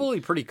challenging.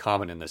 Probably pretty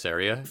common in this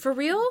area. For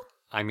real?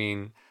 I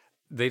mean,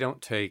 they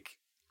don't take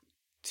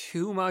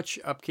too much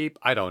upkeep.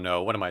 I don't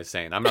know. What am I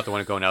saying? I'm not the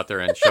one going out there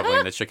and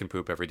shoveling the chicken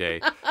poop every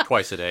day,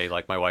 twice a day,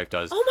 like my wife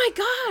does. Oh my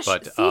gosh.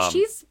 But, See,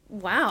 she's,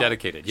 wow.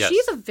 dedicated, yes.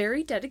 She's a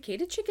very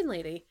dedicated chicken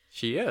lady.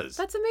 She is.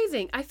 That's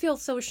amazing. I feel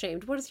so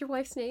ashamed. What is your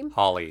wife's name?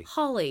 Holly.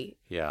 Holly.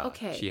 Yeah.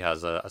 Okay. She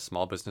has a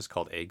small business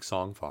called Egg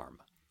Song Farm.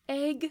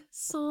 Egg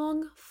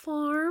Song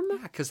Farm. Yeah,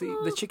 because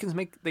the chickens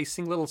they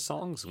sing little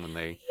songs when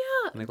they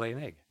lay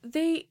an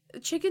egg.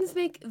 Chickens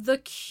make the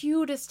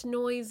cutest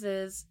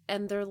noises,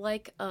 and they're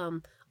like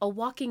a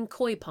walking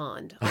koi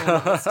pond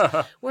almost,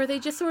 where they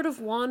just sort of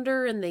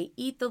wander and they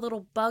eat the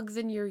little bugs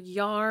in your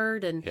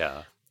yard, and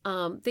Yeah.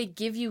 they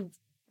give you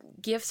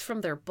gifts from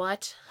their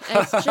butt.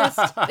 It's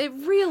just, it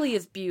really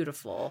is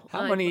beautiful.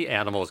 How many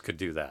animals could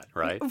do that,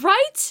 right?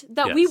 Right?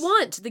 That we Yes.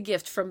 want the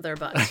gift from their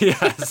butt.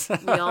 Yes.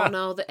 We all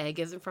know the egg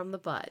isn't from the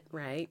butt,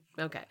 right?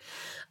 Okay.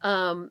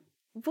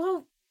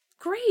 Well,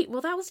 great.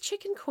 Well, that was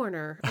Chicken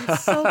Corner. I'm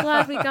so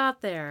glad we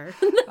got there.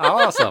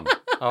 Awesome.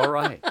 All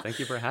right. Thank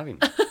you for having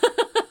me.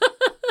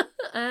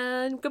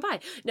 And goodbye.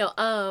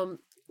 No,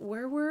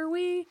 where were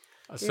we?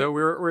 So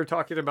we're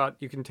talking about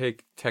you can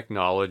take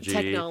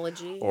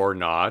technology or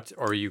not,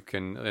 or you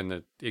can, in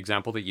the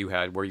example that you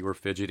had where you were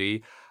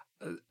fidgety,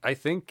 I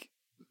think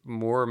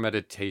more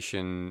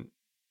meditation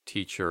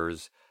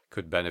teachers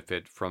could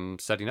benefit from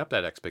setting up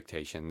that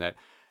expectation that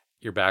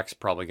your back's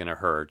probably going to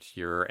hurt,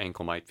 your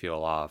ankle might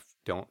feel off.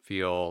 Don't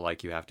feel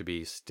like you have to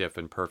be stiff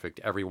and perfect.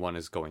 Everyone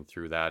is going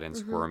through that and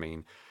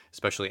squirming,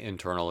 especially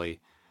internally.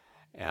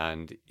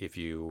 And if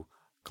you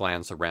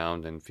glance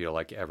around and feel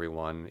like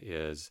everyone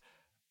is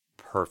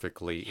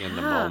perfectly in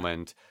the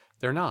moment,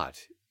 they're not.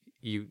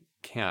 You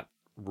can't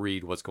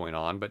read what's going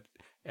on, but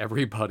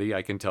everybody,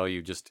 I can tell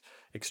you, just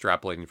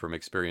extrapolating from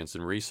experience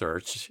and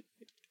research,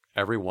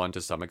 everyone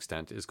to some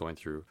extent is going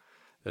through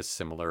a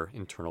similar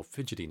internal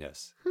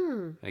fidgetiness.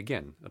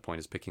 Again, the point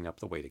is picking up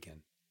the weight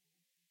again.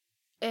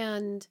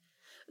 And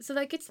so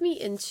that gets me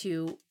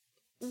into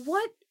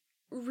what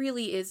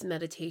really is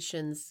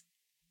meditation's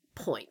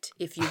point,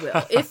 if you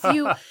will.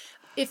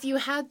 If you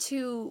had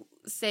to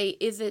say,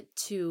 is it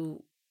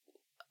to,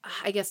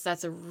 I guess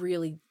that's a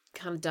really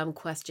kind of dumb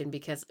question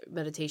because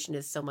meditation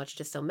is so much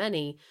to so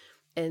many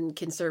and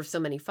can serve so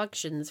many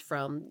functions,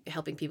 from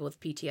helping people with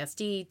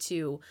PTSD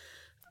to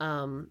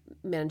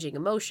managing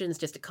emotions,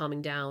 just to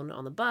calming down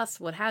on the bus,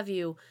 what have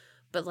you.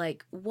 But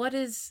like, what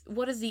is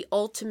the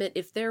ultimate?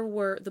 If there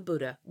were the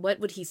Buddha, what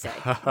would he say?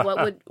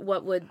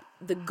 what would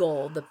the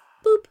goal, the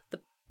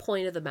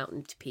point of the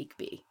mountain to peak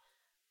be?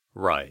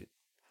 Right.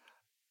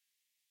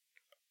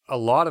 A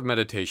lot of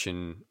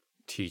meditation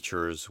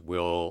teachers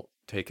will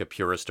take a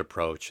purist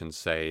approach and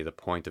say the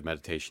point of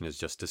meditation is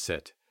just to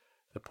sit.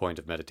 The point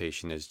of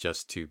meditation is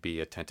just to be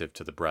attentive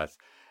to the breath.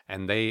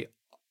 And they,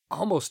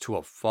 almost to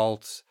a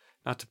fault,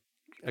 not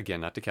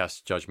to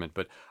cast judgment,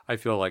 but I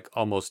feel like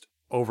almost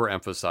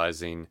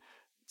overemphasizing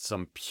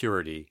some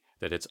purity,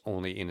 that it's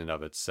only in and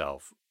of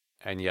itself.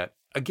 And yet,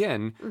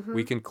 again,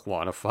 we can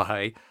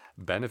quantify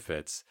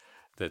benefits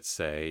that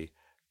say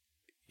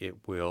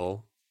it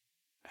will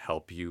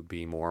help you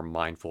be more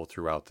mindful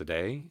throughout the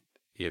day.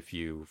 If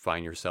you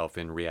find yourself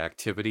in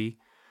reactivity,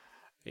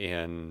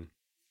 in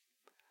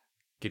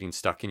getting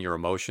stuck in your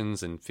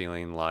emotions and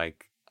feeling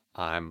like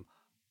I'm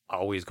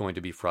always going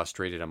to be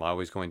frustrated, I'm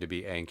always going to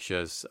be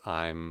anxious,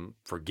 I'm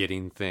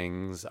forgetting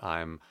things,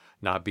 I'm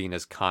not being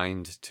as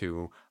kind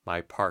to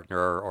my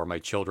partner or my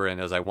children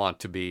as I want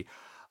to be.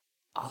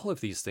 All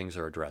of these things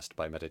are addressed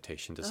by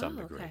meditation to some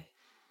degree. Okay.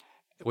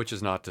 Which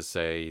is not to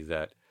say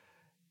that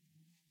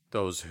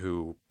those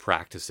who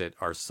practice it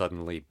are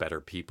suddenly better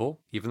people.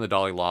 Even the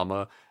Dalai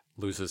Lama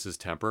loses his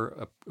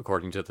temper,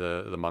 according to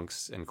the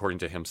monks and according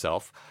to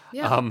himself,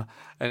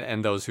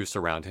 and those who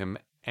surround him.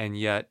 And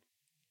yet,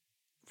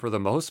 for the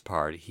most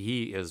part,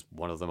 he is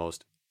one of the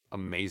most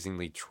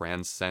amazingly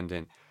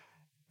transcendent,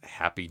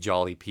 happy,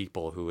 jolly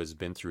people who has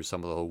been through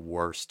some of the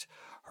worst,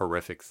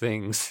 horrific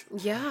things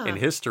in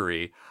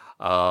history.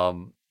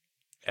 And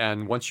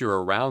once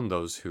you're around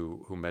those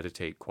who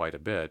meditate quite a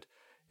bit,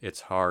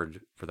 it's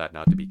hard for that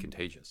not to be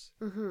contagious.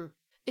 Mm-hmm.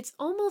 It's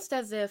almost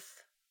as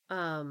if,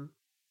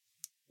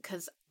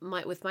 because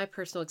with my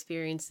personal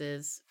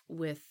experiences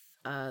with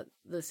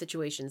the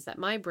situations that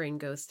my brain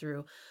goes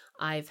through,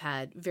 I've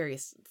had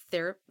various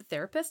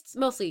therapists,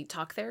 mostly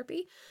talk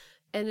therapy,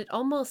 and it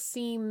almost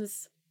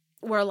seems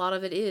where a lot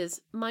of it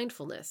is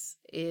mindfulness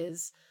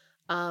is,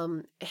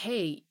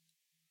 hey,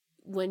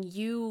 when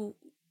you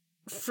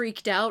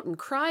freaked out and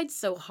cried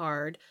so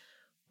hard,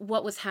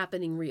 what was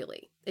happening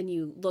really? And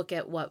you look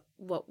at what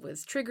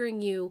was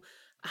triggering you,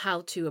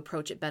 how to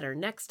approach it better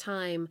next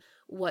time,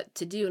 what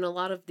to do. And a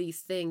lot of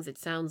these things, it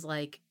sounds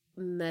like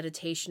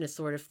meditation is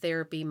sort of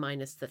therapy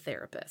minus the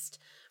therapist,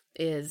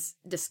 is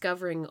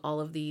discovering all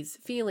of these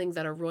feelings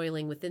that are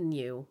roiling within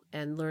you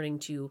and learning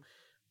to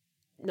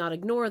not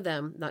ignore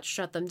them, not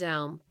shut them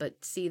down,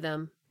 but see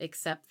them,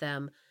 accept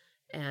them,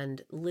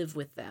 and live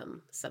with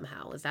them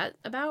somehow. Is that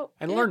about?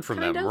 And learn from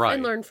them, right.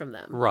 And learn from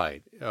them.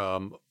 Right.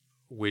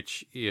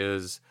 Which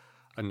is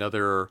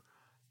another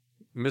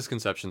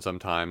misconception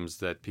sometimes,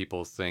 that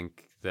people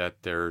think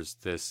that there's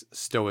this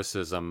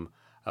stoicism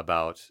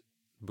about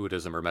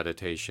Buddhism or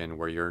meditation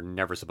where you're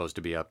never supposed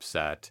to be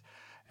upset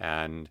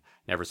and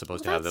never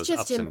supposed to have those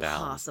ups and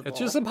downs. It's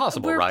just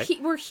impossible, right?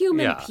 We're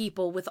human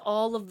people with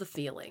all of the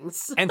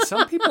feelings. And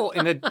some people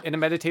in a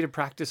meditative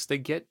practice, they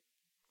get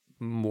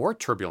more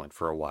turbulent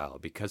for a while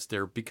because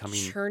they're becoming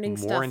churning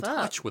more in stuff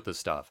touch up with the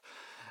stuff,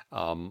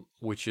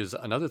 which is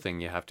another thing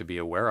you have to be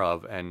aware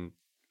of and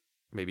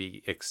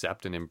maybe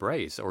accept and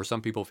embrace. Or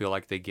some people feel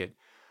like they get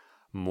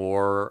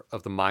more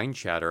of the mind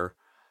chatter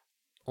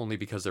only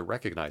because they're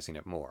recognizing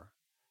it more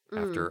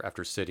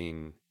after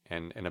sitting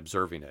and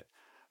observing it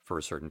for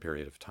a certain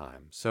period of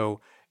time. So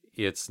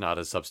it's not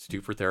a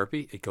substitute for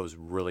therapy. It goes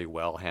really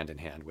well hand in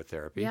hand with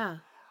therapy. Yeah.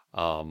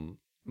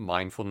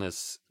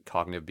 Mindfulness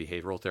cognitive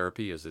behavioral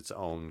therapy is its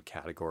own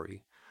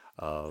category.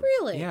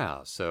 Really? Yeah.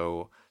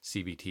 So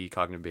CBT,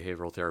 cognitive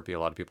behavioral therapy, a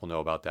lot of people know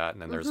about that.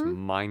 And then there's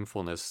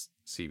mindfulness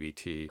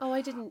CBT. Oh,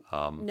 I didn't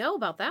know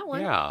about that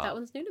one. Yeah. That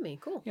one's new to me.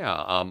 Cool. Yeah.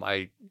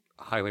 I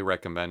highly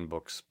recommend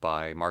books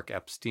by Mark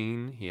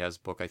Epstein. He has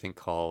a book, I think,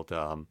 called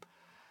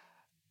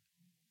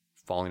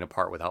Falling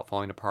Apart Without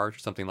Falling Apart or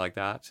something like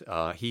that.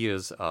 He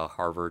is a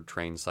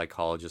Harvard-trained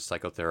psychologist,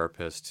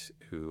 psychotherapist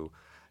who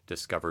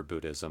discovered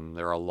Buddhism.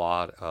 There are a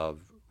lot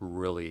of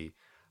really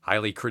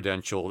highly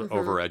credentialed,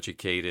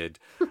 overeducated,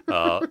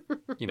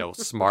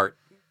 smart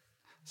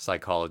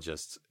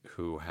psychologists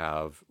who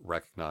have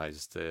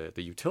recognized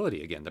the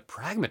utility, again, the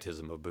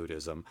pragmatism of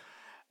Buddhism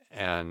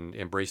and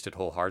embraced it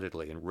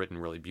wholeheartedly and written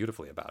really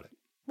beautifully about it.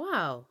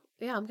 Wow.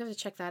 Yeah, I'm going to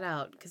check that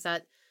out because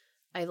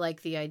I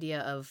like the idea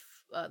of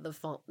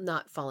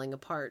not falling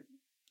apart.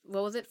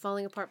 What was it?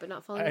 Falling apart but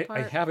not falling apart?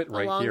 I have it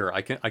right here.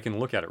 I can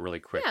look at it really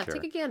quick. Yeah, here.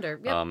 take a gander.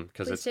 Yep.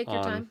 Because Please it's take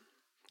your time.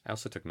 I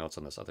also took notes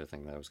on this other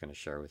thing that I was going to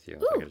share with you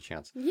if I get a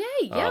chance. Yay.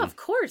 Yeah, of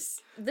course.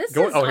 This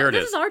Here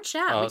is our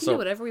chat. We can so do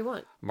whatever we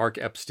want. Mark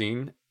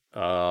Epstein is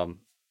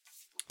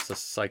a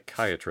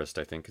psychiatrist,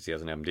 I think, because he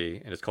has an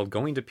MD, and it's called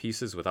Going to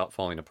Pieces Without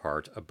Falling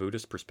Apart, A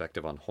Buddhist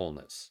Perspective on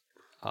Wholeness.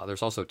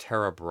 There's also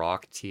Tara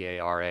Brach,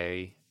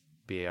 Tarabarch.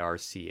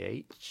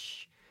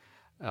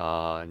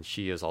 And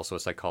she is also a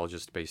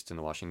psychologist based in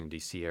the Washington,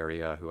 D.C.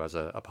 area who has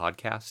a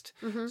podcast.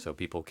 So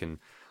people can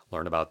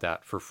learn about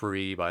that for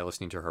free by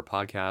listening to her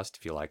podcast.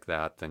 If you like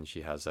that, then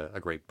she has a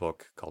great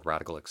book called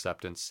Radical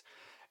Acceptance.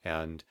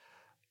 And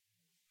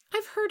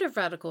I've heard of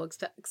radical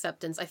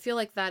acceptance. I feel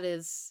like that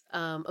is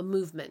a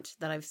movement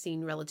that I've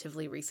seen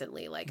relatively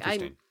recently. Like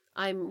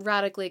I'm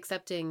radically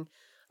accepting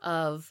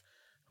of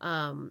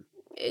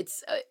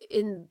it's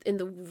in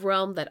the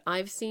realm that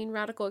I've seen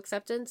radical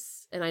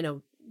acceptance, and I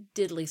know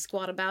diddly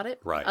squat about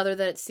it. Right. Other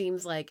than it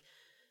seems like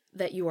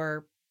that you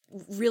are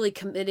really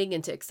committing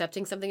into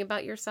accepting something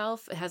about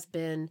yourself. It has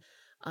been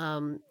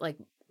like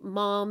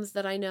moms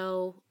that I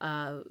know,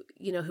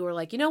 who are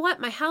like, you know what,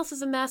 my house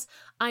is a mess.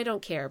 I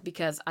don't care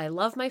because I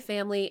love my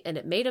family and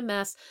it made a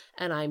mess,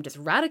 and I'm just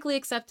radically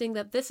accepting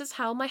that this is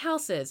how my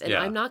house is, and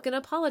I'm not going to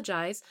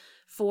apologize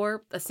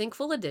for a sink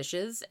full of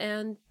dishes,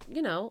 and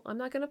I'm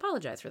not going to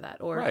apologize for that.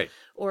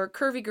 Or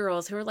curvy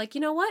girls who are like,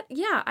 you know what,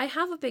 yeah, I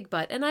have a big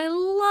butt and I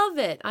love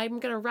it. I'm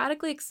going to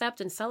radically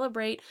accept and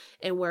celebrate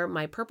and wear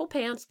my purple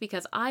pants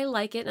because I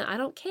like it and I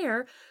don't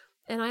care.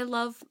 And I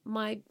love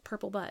my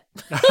purple butt.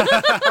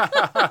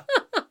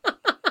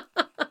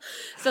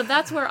 So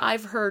that's where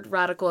I've heard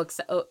radical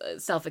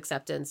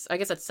self-acceptance. I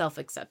guess that's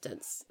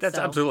self-acceptance. That's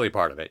absolutely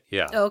part of it.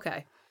 Yeah.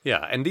 Okay.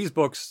 Yeah. And these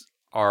books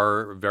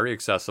are very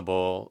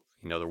accessible.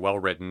 They're well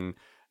written,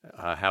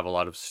 have a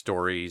lot of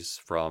stories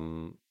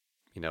from,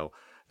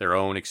 their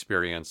own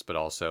experience, but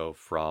also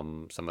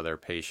from some of their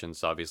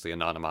patients, obviously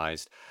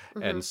anonymized.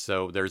 And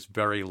so there's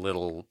very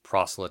little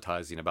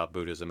proselytizing about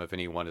Buddhism if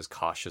anyone is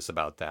cautious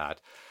about that.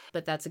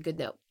 But that's a good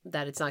note,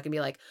 that it's not going to be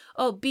like,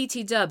 oh,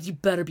 BT dubs, you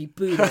better be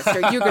Buddhist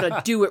or you're going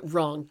to do it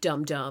wrong,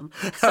 dum-dum.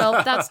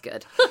 So that's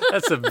good.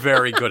 That's a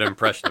very good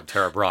impression of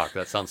Tara Brach.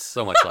 That sounds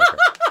so much like her.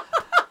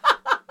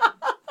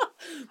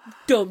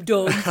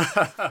 Dum-dum.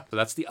 So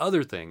that's the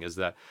other thing, is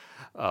that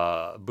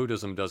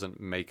Buddhism doesn't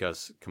make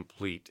us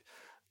complete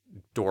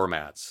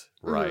doormats,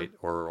 right?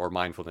 Or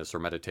mindfulness or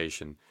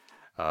meditation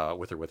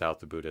with or without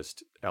the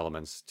Buddhist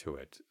elements to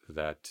it.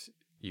 That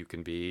you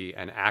can be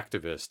an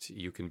activist,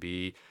 you can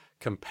be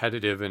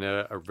competitive in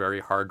a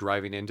very hard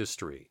driving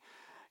industry.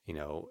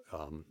 You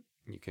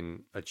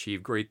can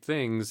achieve great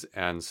things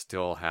and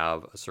still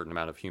have a certain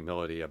amount of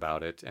humility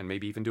about it, and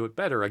maybe even do it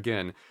better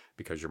again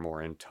because you're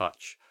more in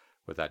touch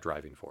with that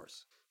driving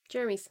force.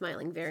 Jeremy's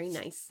smiling very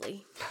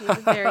nicely. He has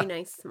a very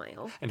nice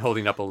smile. And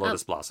holding up a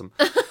lotus blossom.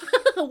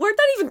 Where'd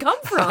that even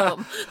come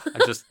from?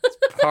 It's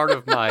part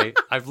of my.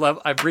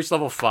 I've reached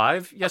level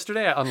 5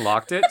 yesterday. I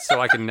unlocked it,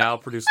 so I can now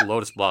produce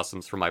lotus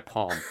blossoms from my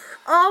palm.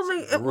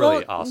 Oh my!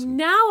 Really awesome.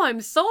 Now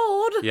I'm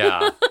sold.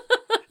 Yeah,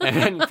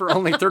 and for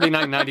only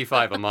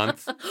 $39.95 a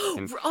month.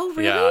 Oh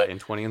really? Yeah, in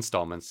 20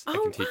 installments. I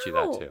can teach you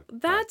that too.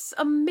 That's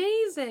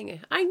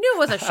amazing. I knew it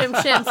was a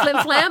shim sham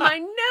slim slam. I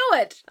knew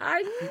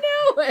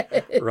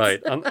it.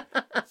 Right.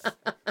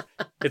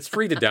 It's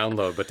free to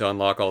download, but to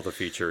unlock all the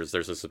features,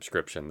 there's a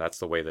subscription. That's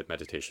the way that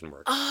meditation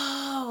works.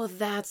 Oh,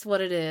 that's what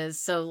it is.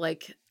 So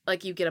like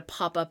you get a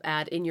pop-up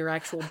ad in your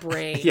actual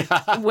brain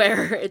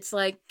where it's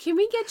like, can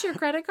we get your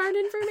credit card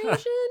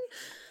information?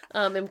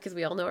 And because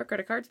we all know our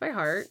credit cards by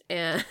heart.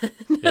 And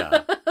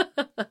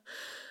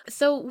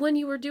So when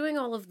you were doing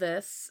all of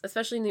this,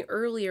 especially in the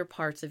earlier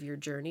parts of your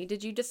journey,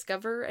 did you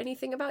discover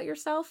anything about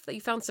yourself that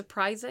you found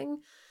surprising?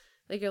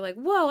 Like you're like,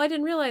 whoa, I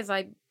didn't realize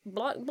I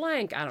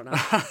blank. I don't know.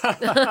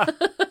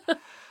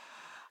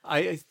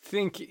 I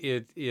think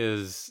it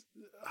is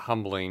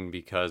humbling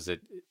because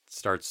it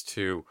starts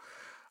to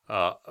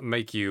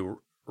make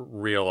you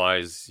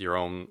realize your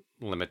own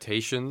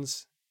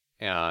limitations,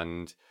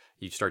 and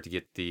you start to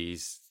get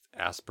these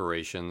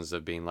aspirations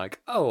of being like,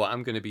 oh,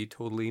 I'm going to be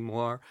totally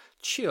more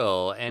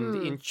chill and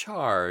in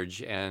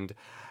charge. And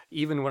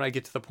even when I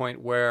get to the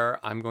point where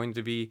I'm going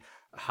to be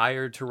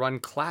hired to run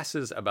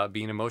classes about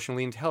being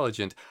emotionally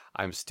intelligent,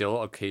 I'm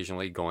still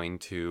occasionally going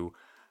to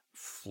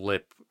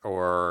flip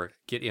or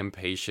get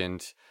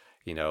impatient.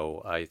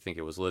 I think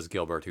it was Liz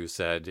Gilbert who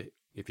said,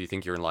 if you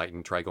think you're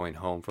enlightened, try going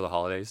home for the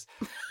holidays.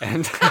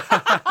 And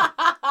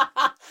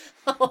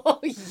oh,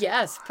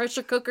 yes.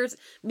 Pressure cookers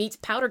meets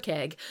powder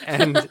keg.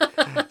 And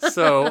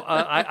so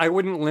I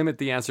wouldn't limit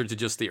the answer to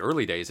just the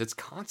early days. It's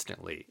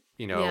constantly,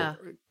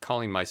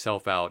 calling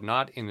myself out,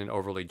 not in an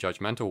overly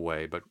judgmental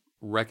way, but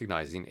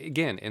recognizing,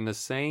 again, in the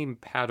same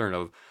pattern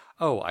of,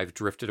 oh, I've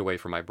drifted away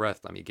from my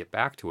breath. Let me get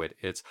back to it.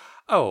 It's,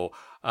 oh,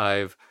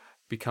 I've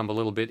become a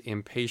little bit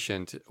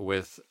impatient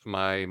with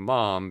my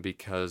mom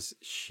because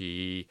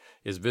she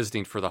is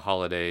visiting for the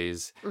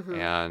holidays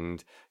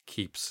and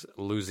keeps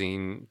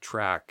losing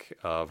track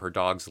of her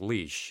dog's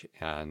leash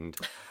and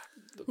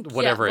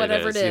whatever it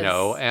is,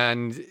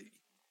 and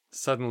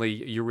suddenly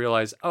you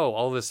realize, oh,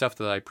 all this stuff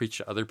that I preach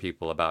to other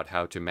people about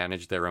how to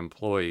manage their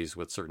employees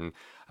with certain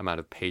amount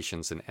of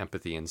patience and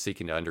empathy and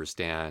seeking to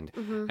understand.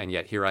 And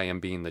yet here I am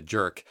being the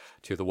jerk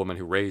to the woman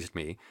who raised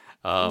me,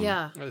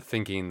 Yeah.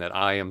 thinking that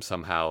I am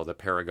somehow the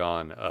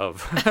paragon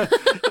of...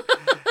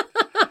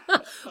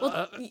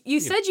 Well,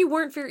 you said you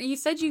weren't very. You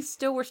said you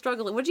still were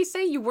struggling. What did you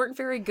say? You weren't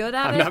very good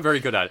at it. I'm not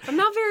very good at it. I'm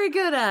not very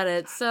good at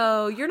it.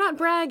 So you're not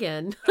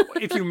bragging.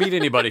 If you meet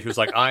anybody who's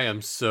like, I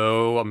am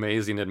so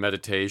amazing at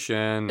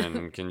meditation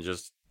and can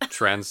just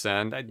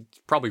transcend, I'd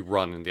probably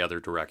run in the other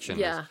direction.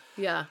 Yeah.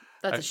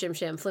 That's a shim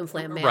sham flim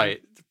flam man.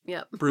 Right.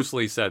 Yep. Bruce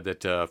Lee said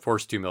that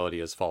forced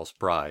humility is false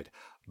pride,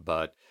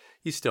 but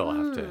you still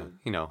have to,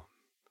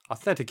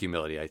 authentic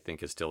humility, I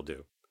think, is still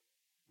due.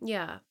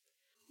 Yeah.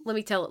 Let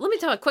me tell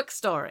a quick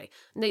story.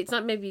 It's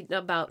not maybe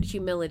about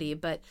humility,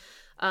 but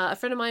a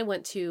friend of mine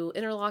went to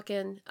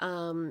Interlaken.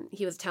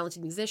 He was a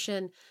talented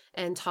musician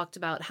and talked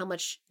about how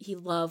much he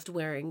loved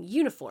wearing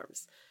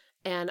uniforms.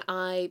 And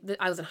I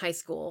was in high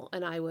school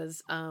and I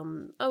was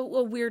a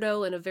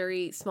weirdo in a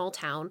very small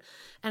town.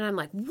 And I'm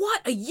like,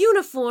 what? A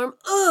uniform?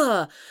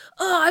 I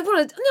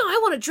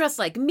want to dress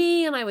like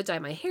me. And I would dye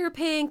my hair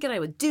pink and I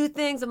would do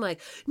things. I'm like,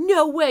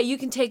 no way, you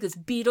can take this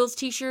Beatles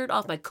t-shirt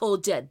off my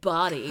cold, dead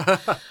body.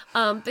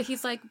 But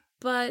he's like,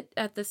 but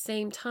at the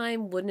same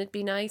time, wouldn't it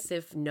be nice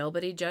if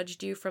nobody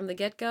judged you from the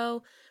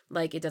get-go?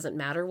 Like, it doesn't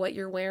matter what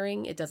you're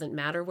wearing. It doesn't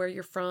matter where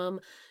you're from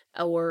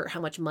or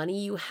how much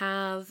money you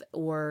have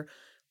or...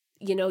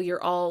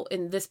 you're all,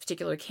 in this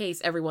particular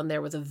case, everyone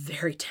there was a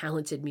very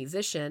talented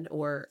musician,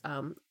 or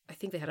I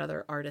think they had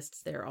other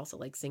artists there also,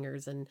 like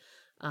singers and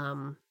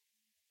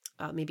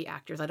maybe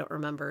actors. I don't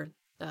remember.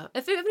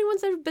 If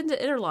anyone's ever been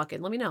to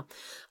Interlaken, let me know.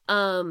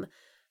 And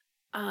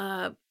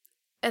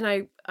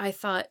I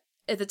thought,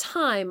 at the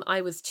time, I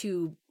was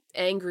too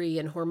angry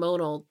and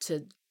hormonal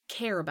to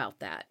care about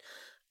that.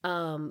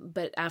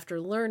 But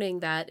after learning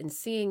that and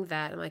seeing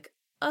that, I'm like,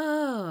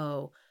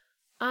 oh,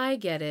 I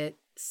get it.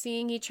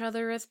 Seeing each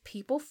other as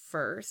people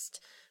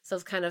first. So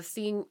it's kind of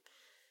so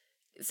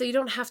you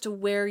don't have to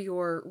wear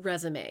your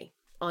resume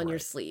on your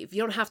sleeve.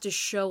 You don't have to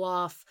show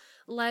off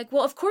like,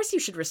 well, of course you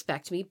should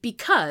respect me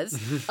because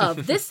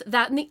of this,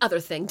 that, and the other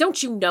thing.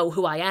 Don't you know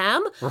who I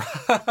am?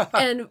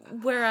 And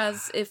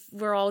whereas if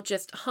we're all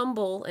just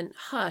humble and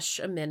hush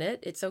a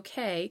minute, it's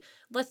okay.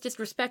 Let's just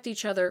respect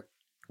each other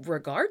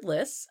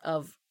regardless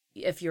of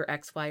if you're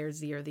X, Y, or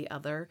Z or the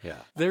other. Yeah.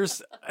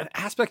 There's an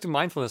aspect of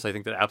mindfulness, I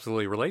think, that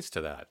absolutely relates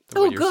to that.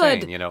 Oh, what you're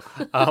good.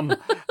 Saying,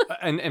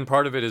 and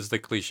part of it is the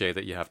cliche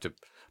that you have to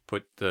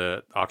put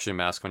the oxygen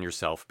mask on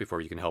yourself before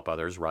you can help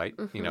others, right?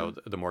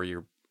 Mm-hmm. The more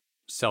you're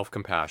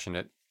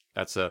self-compassionate,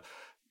 that's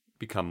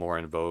become more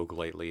in vogue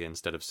lately.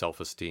 Instead of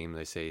self-esteem,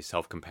 they say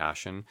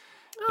self-compassion.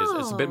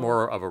 It's a bit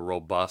more of a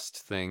robust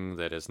thing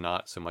that is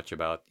not so much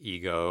about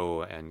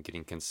ego and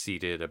getting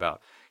conceited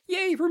about,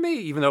 yay for me,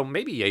 even though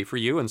maybe yay for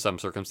you in some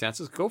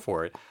circumstances, go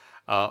for it.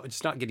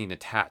 It's not getting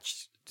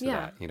attached to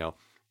that,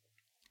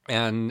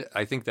 And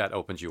I think that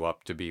opens you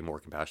up to be more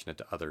compassionate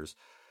to others.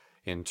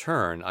 In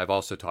turn, I've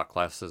also taught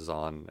classes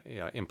on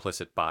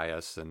implicit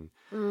bias and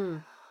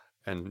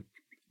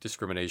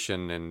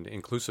discrimination and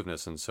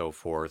inclusiveness and so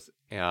forth.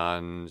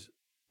 And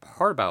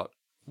part about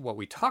what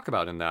we talk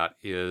about in that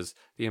is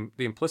the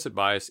implicit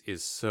bias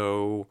is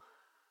so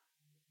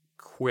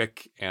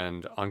quick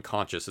and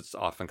unconscious. It's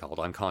often called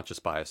unconscious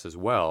bias as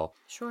well.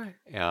 Sure.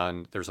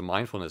 And there's a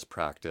mindfulness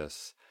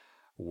practice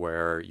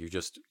where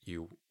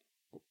you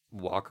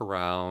walk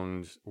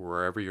around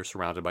wherever you're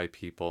surrounded by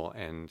people,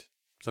 and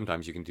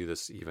sometimes you can do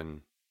this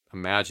even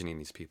imagining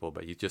these people,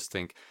 but you just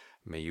think,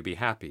 may you be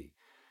happy,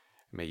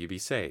 may you be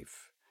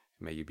safe,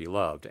 may you be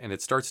loved. And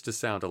it starts to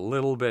sound a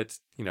little bit,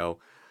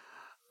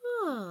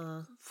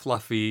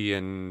 fluffy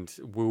and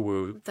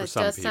woo-woo for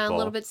some people. That does sound a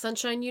little bit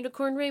Sunshine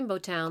Unicorn Rainbow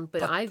Town,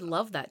 but I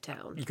love that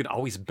town. You can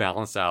always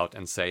balance out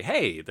and say,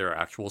 hey, there are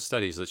actual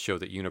studies that show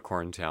that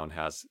Unicorn Town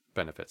has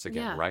benefits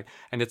again, right?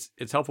 And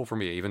it's helpful for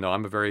me, even though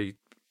I'm a very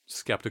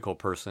skeptical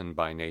person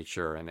by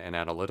nature and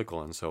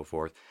analytical and so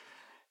forth.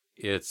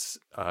 It's,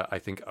 I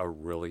think, a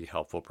really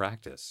helpful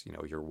practice.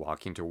 You're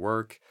walking to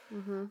work.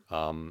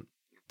 Mm-hmm.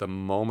 The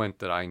moment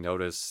that I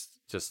notice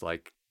just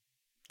like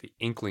the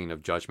inkling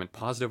of judgment,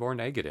 positive or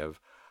negative,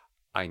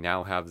 I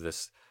now have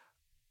this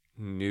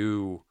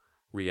new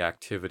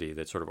reactivity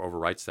that sort of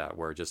overwrites that,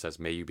 where it just says,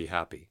 may you be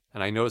happy.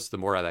 And I notice the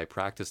more that I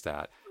practice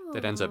that,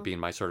 that ends up being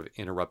my sort of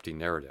interrupting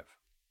narrative.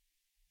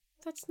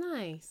 That's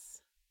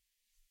nice.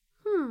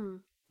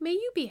 May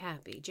you be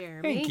happy,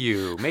 Jeremy. Thank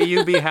you. May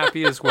you be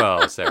happy as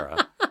well,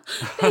 Sarah.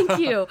 Thank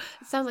you.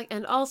 It sounds like,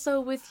 and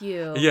also with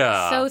you.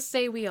 Yeah. So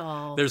say we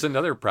all. There's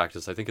another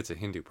practice, I think it's a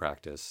Hindu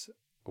practice,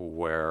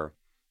 where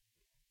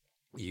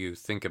you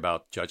think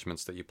about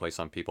judgments that you place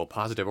on people,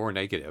 positive or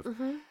negative,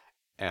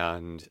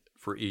 and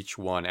for each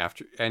one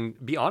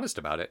and be honest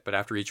about it, but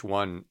after each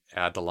one,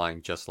 add the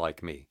line, just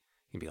like me.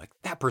 You'd be like,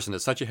 that person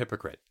is such a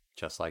hypocrite,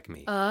 just like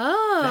me.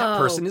 Oh. That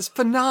person is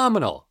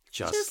phenomenal,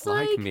 just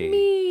like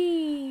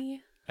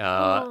me.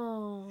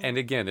 And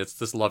again, it's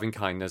this loving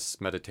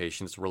kindness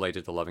meditation. It's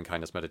related to loving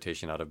kindness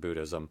meditation out of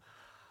Buddhism.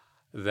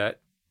 that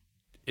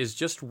is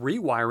just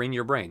rewiring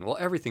your brain. Well,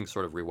 everything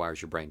sort of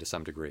rewires your brain to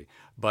some degree,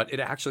 but it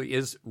actually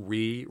is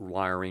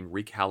rewiring,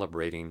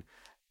 recalibrating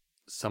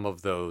some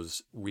of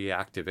those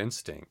reactive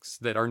instincts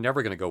that are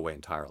never going to go away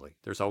entirely.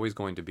 There's always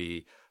going to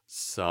be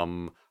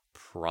some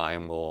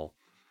primal,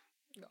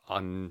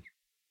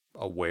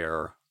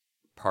 unaware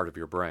part of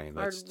your brain.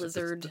 Our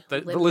lizard.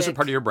 The lizard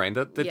part of your brain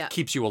that Yeah.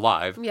 keeps you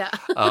alive. Yeah.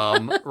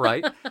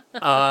 Right?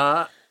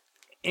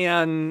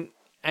 And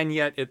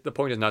yet the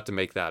point is not to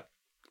make that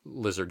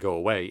lizard go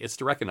away. It's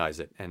to recognize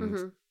it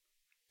and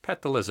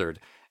pet the lizard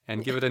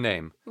and give it a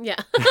name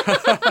Yeah.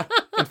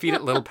 and feed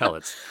it little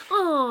pellets.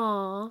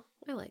 Aw,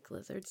 I like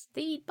lizards.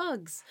 They eat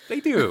bugs.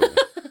 They do.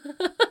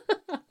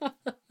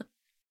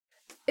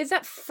 Is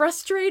that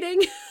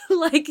frustrating?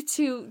 Like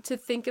to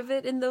think of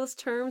it in those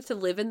terms, to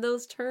live in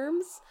those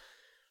terms?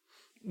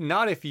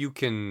 Not if you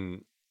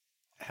can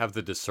have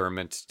the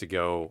discernment to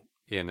go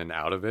in and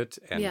out of it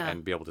and, Yeah.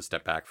 and be able to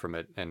step back from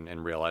it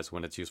and realize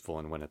when it's useful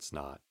and when it's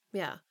not.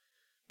 Yeah.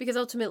 Because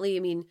ultimately,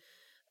 I mean,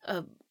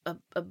 a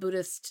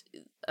Buddhist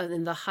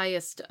in the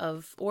highest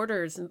of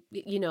orders,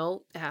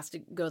 has to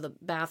go to the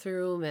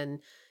bathroom and,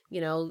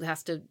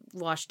 has to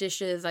wash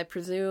dishes, I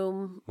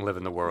presume. Live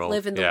in the world.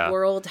 Live in the Yeah.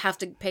 world, have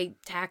to pay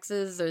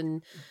taxes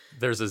and...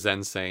 There's a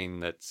Zen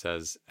saying that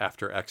says,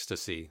 after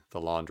ecstasy, the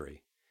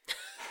laundry.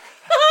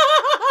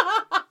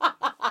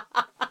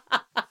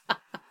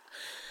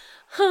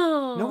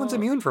 No one's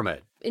immune from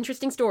it.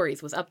 Interesting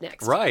Stories was up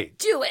next. Right.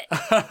 Do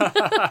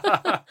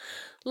it.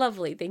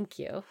 Lovely. Thank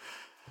you.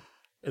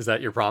 Is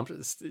that your prompt?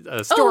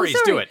 Stories, do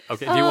sorry. it.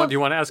 Okay. Do you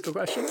want to ask a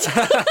question?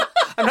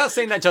 I'm not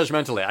saying that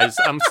judgmentally.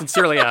 I'm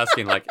sincerely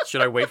asking,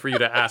 should I wait for you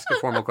to ask a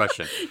formal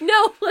question?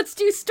 No, let's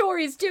do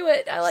stories. Do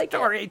it. I like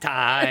Story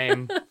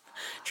time.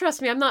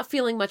 Trust me, I'm not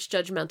feeling much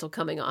judgmental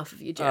coming off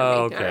of you,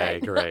 Jeremy. Okay, all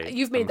right? great.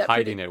 You've made I'm that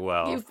hiding pretty, it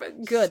well.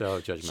 Good.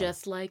 So judgmental.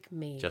 Just like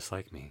me. Just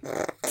like me.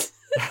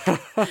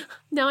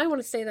 Now I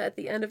want to say that at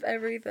the end of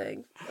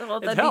everything. Oh,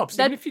 It helps.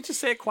 Even if you just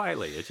say it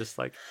quietly. It's just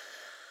like...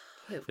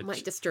 It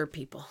might disturb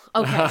people.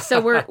 Okay,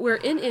 so we're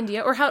in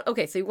India, or how?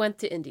 Okay, so you went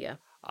to India.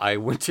 I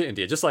went to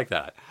India just like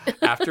that.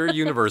 After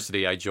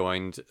university, I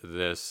joined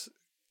this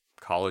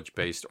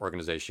college-based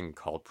organization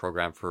called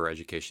Program for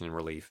Education and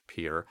Relief,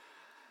 PEER.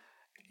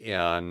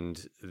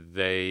 And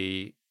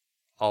they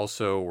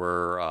also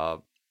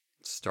were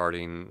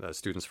starting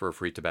Students for a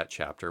Free Tibet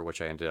chapter,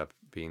 which I ended up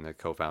being the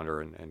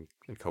co-founder and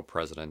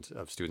co-president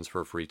of Students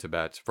for a Free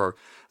Tibet. For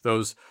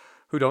those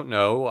who don't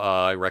know,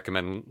 I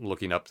recommend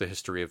looking up the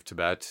history of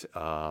Tibet.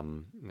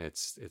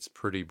 It's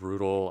pretty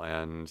brutal,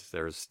 and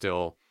there's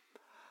still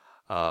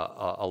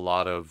a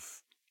lot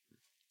of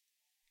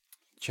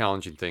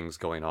challenging things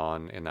going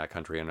on in that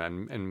country,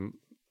 and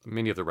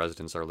many of the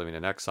residents are living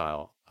in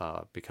exile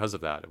because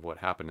of that, of what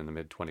happened in the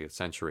mid-20th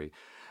century.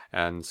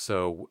 And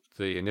so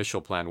the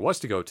initial plan was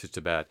to go to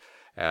Tibet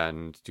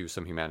and do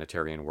some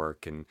humanitarian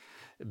work, and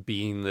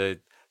being the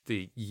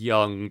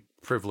young,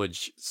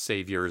 privileged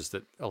saviors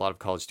that a lot of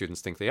college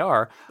students think they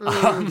are.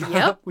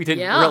 We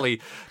didn't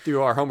really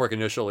do our homework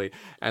initially,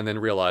 and then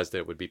realized that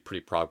it would be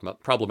pretty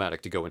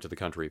problematic to go into the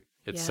country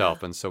itself.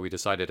 Yeah. And so we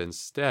decided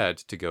instead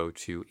to go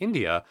to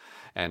India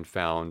and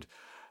found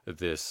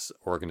this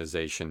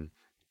organization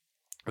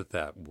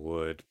that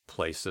would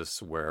place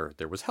us where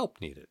there was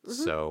help needed.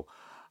 So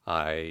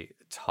I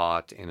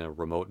taught in a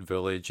remote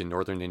village in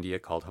northern India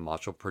called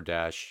Himachal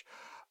Pradesh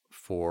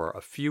for a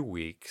few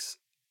weeks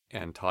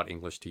and taught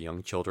English to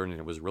young children, and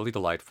it was really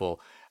delightful.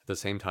 At the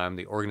same time,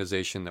 the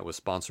organization that was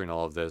sponsoring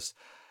all of this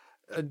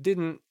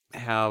didn't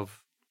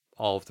have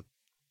all of the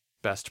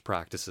best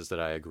practices that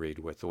I agreed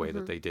with, the way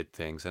that they did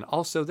things. And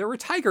also, there were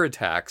tiger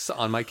attacks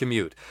on my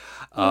commute.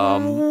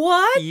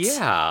 What?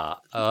 Yeah.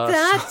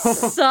 That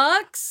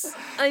sucks.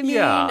 I mean,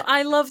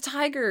 I love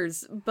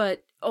tigers,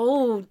 but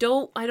I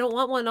don't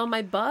want one on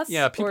my bus.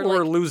 Yeah, people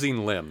were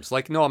losing limbs.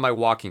 On my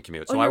walking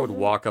commute. So I would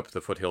walk up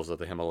the foothills of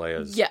the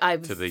Himalayas. Yeah, I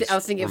was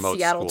thinking of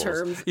Seattle schools.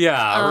 Terms.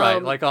 Yeah,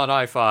 right. Like on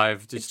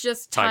I-5. It's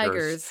just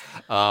tigers.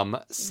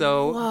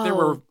 So there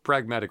were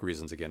pragmatic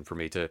reasons again for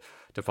me to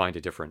find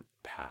a different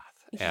path.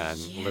 And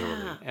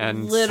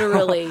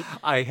literally. So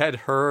I had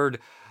heard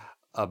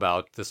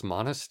about this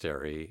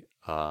monastery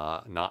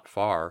not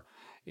far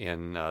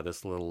in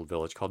this little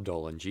village called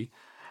Dolanji.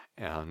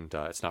 And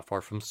it's not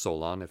far from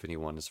Solon, if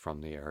anyone is from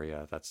the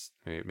area. That's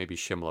maybe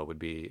Shimla would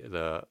be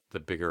the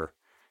bigger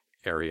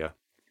area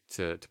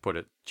to put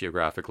it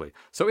geographically.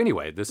 So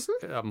anyway, this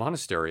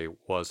monastery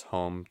was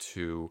home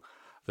to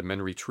the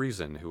Menri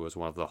Treason, who was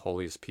one of the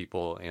holiest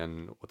people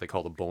in what they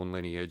call the bone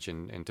lineage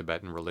in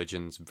Tibetan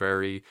religions.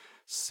 Very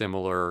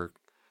similar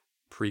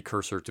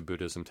precursor to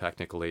Buddhism,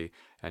 technically.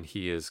 And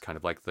he is kind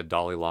of like the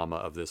Dalai Lama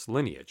of this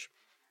lineage.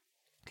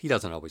 He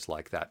doesn't always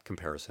like that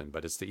comparison,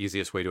 but it's the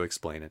easiest way to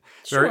explain it.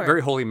 Sure. Very,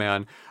 very holy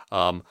man,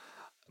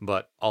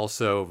 but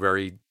also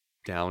very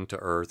down to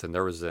earth. And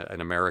there was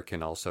an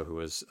American also who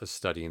was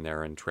studying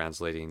there and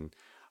translating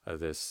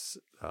this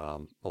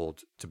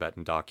old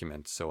Tibetan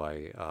document. So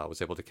I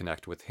was able to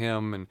connect with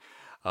him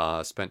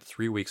and spent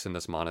 3 weeks in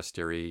this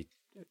monastery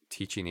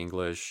teaching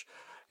English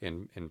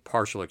in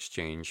partial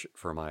exchange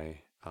for my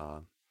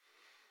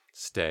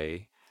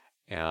stay,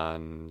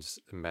 and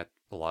met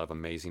a lot of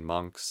amazing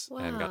monks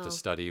and got to Wow.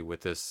 study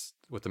with the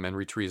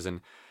Menri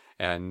treason.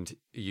 And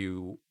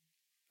you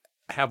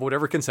have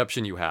whatever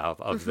conception you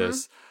have of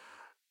this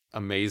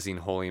amazing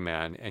holy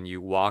man, and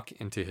you walk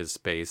into his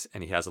space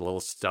and he has a little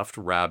stuffed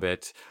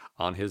rabbit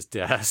on his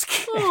desk.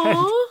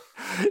 Aw.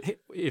 And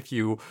if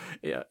you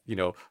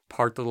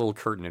part the little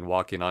curtain and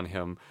walk in on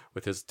him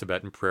with his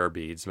Tibetan prayer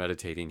beads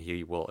meditating,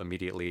 he will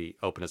immediately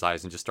open his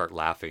eyes and just start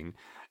laughing.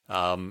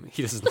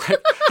 He doesn't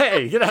like,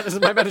 hey, get out, this is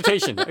my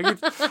meditation. Why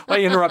are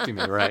you interrupting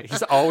me, right?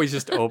 He's always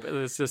just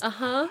open. It's just,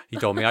 he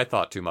told me I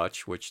thought too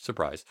much, which,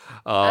 surprise.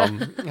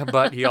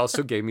 But he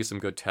also gave me some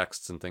good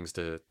texts and things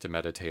to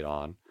meditate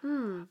on.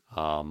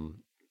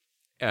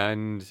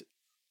 And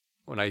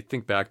when I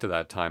think back to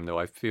that time, though,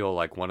 I feel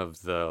like one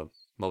of the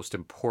most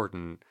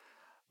important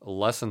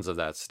lessons of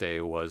that stay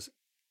was,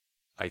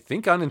 I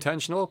think,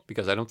 unintentional,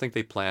 because I don't think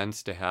they planned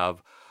to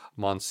have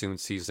monsoon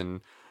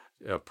season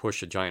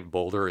push a giant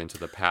boulder into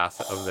the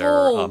path of their...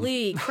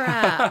 Holy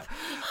crap.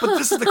 But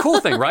this is the cool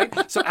thing,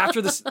 right? So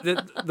after this,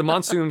 the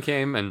monsoon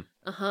came and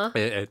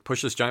it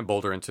pushed this giant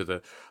boulder into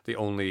the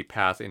only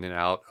path in and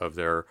out of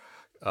their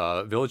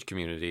village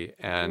community.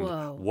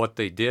 And what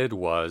they did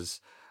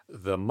was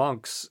the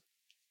monks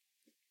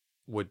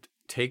would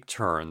take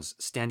turns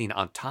standing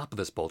on top of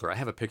this boulder. I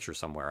have a picture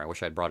somewhere. I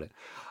wish I'd brought it.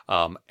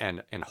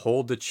 And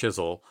hold the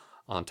chisel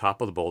on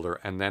top of the boulder.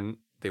 And then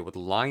they would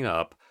line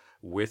up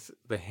with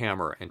the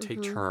hammer and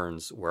take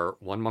turns where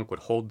one monk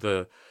would hold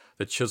the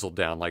chisel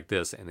down like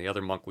this, and the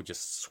other monk would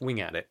just swing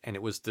at it. And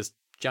it was this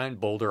giant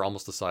boulder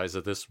almost the size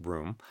of this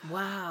room.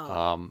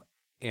 Wow.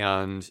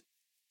 And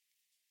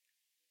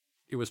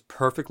it was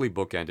perfectly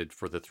bookended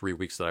for the 3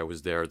 weeks that I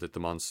was there, that the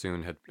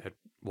monsoon had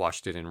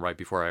washed it in right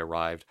before I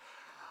arrived.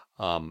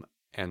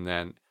 And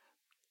then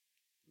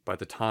by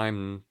the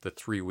time the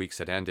 3 weeks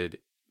had ended,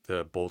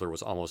 the boulder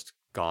was almost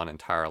gone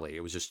entirely.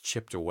 It was just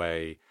chipped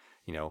away,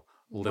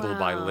 little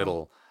by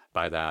little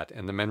by that.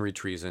 And the Menri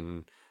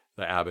treason,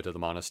 the abbot of the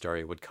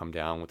monastery, would come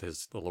down with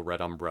his little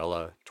red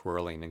umbrella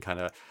twirling and kind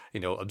of,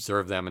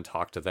 observe them and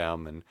talk to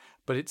them.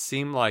 But it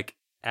seemed like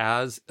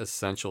as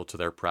essential to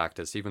their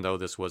practice, even though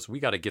this was,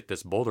 we got to get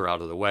this boulder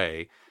out of the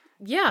way.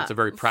 Yeah. It's a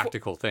very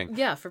practical thing.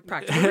 Yeah, for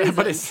practical reasons.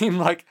 But it seemed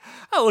like,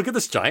 oh, look at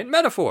this giant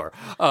metaphor.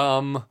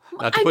 Not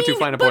to put too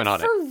fine a point on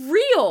it. For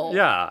real.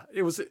 Yeah,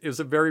 it was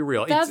a very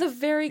real. That's a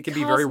very It can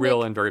be very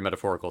real and very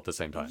metaphorical at the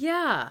same time.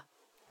 Yeah.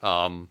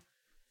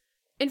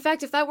 In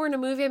fact, if that were in a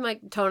movie, I'm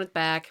like, tone it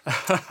back.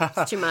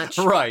 It's too much.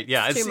 Right,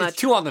 yeah. It's too much. It's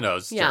too on the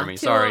nose, Jeremy.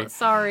 Sorry.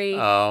 Sorry.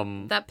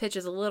 That pitch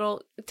is a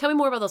little... Tell me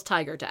more about those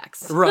tiger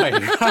attacks. Right.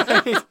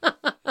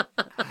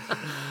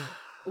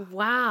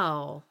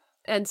 Wow.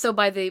 And so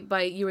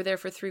you were there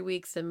for 3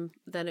 weeks, and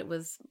then it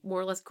was more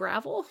or less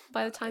gravel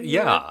by the time you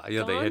were gone?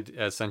 They had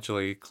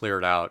essentially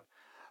cleared out.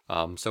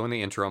 So in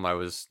the interim, I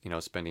was,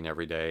 spending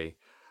every day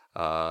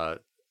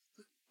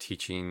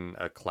teaching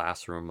a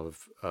classroom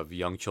of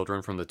young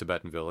children from the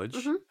Tibetan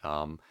village,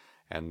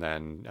 and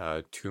then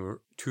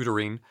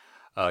tutoring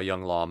a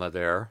young lama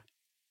there.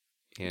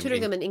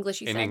 Tutoring them in English,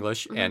 you said? In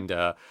English. And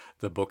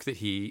the book that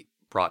he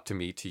brought to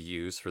me to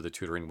use for the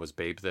tutoring was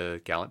Babe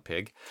the Gallant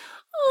Pig.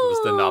 It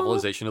was the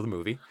novelization of the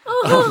movie.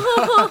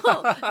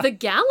 Oh, The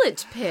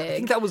Gallant Pig. I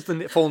think that was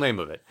the full name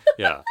of it.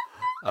 Yeah.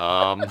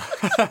 I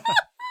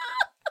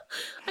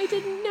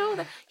didn't know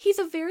that. He's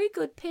a very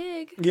good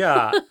pig.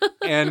 Yeah.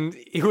 And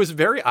it was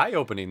very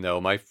eye-opening,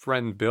 though. My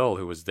friend Bill,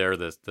 who was there,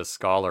 the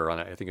scholar,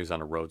 I think he was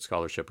on a Rhodes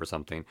Scholarship or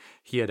something,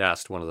 he had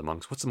asked one of the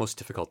monks, what's the most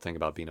difficult thing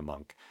about being a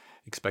monk?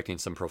 Expecting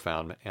some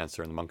profound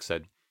answer. And the monk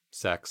said,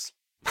 sex.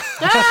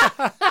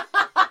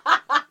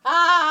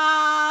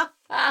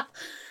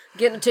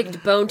 Getting a ticket to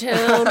Bone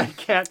Town. I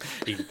can't.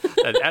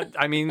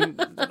 I mean,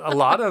 a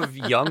lot of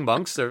young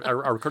monks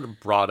are kind of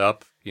brought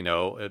up,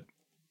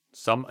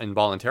 some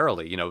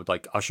involuntarily,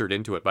 like ushered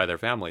into it by their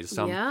families.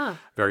 Some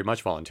very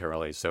much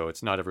voluntarily. So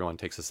it's not everyone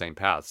takes the same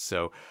path.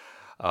 So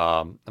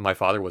my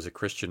father was a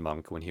Christian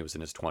monk when he was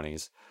in his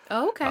 20s.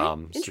 Oh, okay.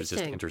 Interesting. So it's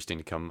just interesting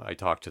to come. I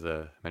talked to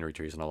the Menri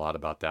treason a lot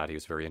about that. He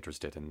was very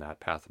interested in that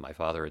path that my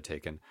father had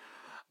taken.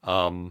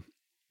 And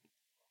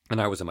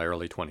I was in my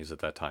early 20s at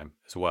that time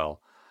as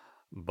well.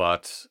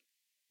 But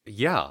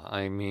yeah,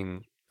 I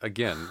mean,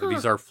 again,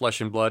 these are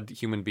flesh and blood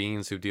human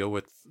beings who deal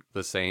with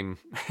the same,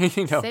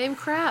 same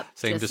crap,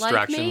 same just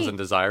distractions like me. and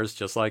desires,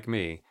 just like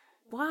me.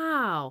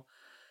 Wow,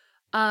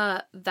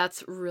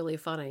 that's really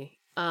funny.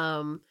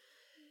 Yeah,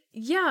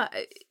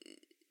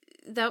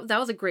 that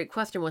was a great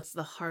question. What's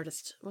the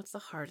hardest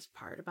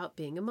part about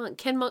being a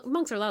monk?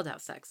 Monks are allowed to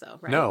have sex, though,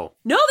 right? No,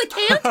 they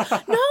can't.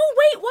 No,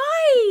 wait,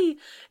 why?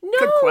 No.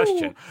 Good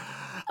question.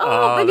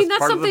 I mean, that's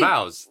part something. of the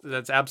vows.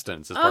 That's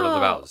abstinence. It's part of the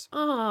vows.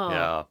 Oh,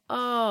 yeah.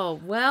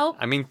 Oh, well.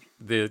 I mean,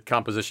 the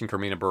composition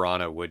Carmina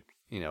Burana would,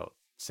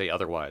 say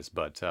otherwise.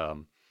 But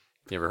you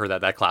ever heard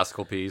that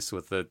classical piece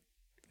with the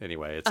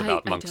Anyway, it's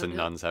about I monks don't and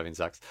know. nuns having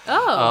sex.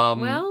 Oh,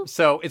 well,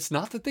 So it's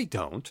not that they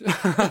don't.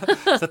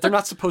 It's that they're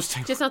not supposed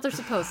to. just not they're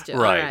supposed to.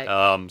 Right.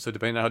 All right. So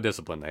depending on how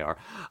disciplined they are.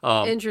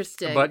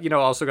 Interesting. But, I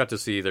also got to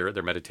see their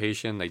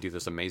meditation. They do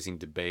this amazing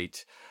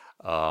debate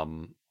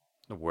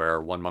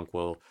where one monk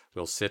will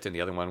sit and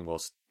the other one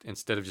will,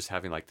 instead of just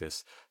having like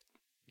this,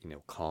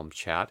 calm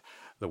chat,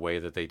 the way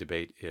that they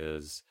debate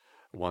is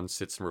one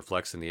sits and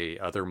reflects and the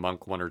other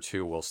monk, one or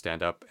two, will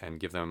stand up and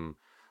give them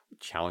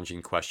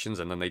challenging questions.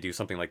 And then they do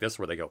something like this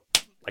where they go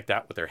like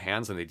that with their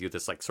hands and they do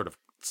this like sort of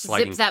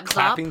sliding Zip, zap,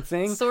 clapping zop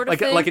thing. sort of like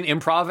thing? like an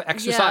improv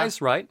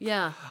exercise, right?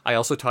 Yeah. I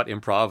also taught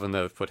improv in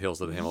the foothills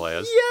of the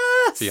Himalayas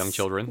Yes. to young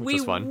children, which we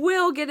was fun.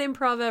 will get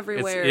improv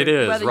everywhere. It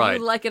is, whether right.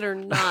 you like it or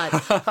not.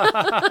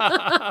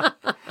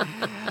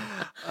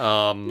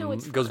 No,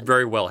 it's It goes fun.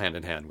 very well hand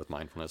in hand with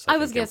mindfulness. I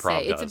was going gonna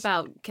to say it's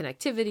about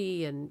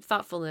connectivity and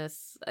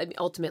thoughtfulness. I mean,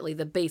 ultimately,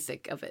 the basis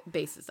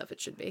of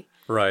it should be.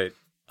 Right.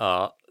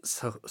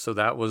 So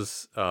that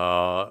was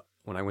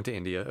when I went to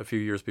India a few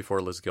years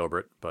before Liz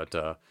Gilbert, but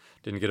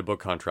didn't get a book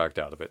contract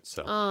out of it.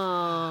 So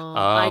Oh,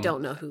 I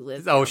don't know who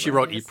Liz. she Gilbert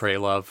wrote is. Eat, Pray,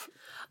 Love.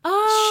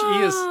 Oh,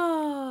 She is,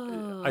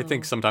 I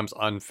think, sometimes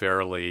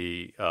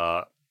unfairly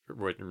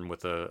written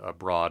with a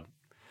broad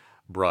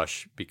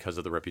brush because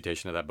of the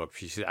reputation of that book.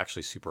 She's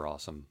actually super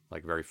awesome,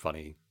 like very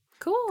funny,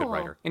 cool, good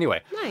writer.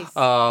 Anyway, Nice.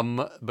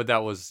 but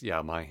that was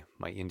my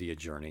India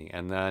journey,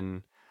 and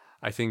then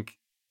I think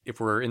if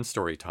we're in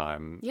story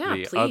time, Yeah,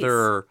 the please.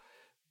 other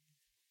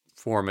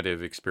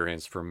formative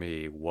experience for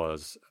me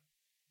was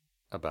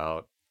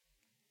about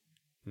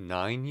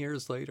 9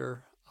 years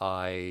later.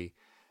 I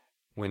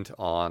went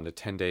on a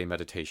 10-day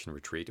meditation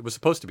retreat. It was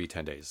supposed to be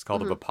 10 days. It's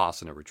called a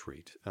Vipassana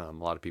retreat. A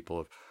lot of people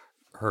have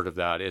heard of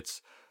that.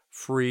 It's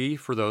free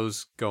for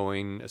those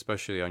going,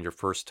 especially on your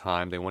first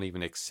time. They won't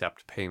even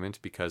accept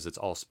payment because it's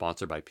all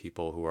sponsored by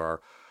people who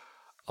are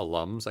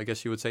alums, I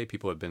guess you would say.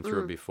 People who have been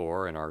through it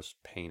before and are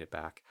paying it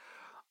back.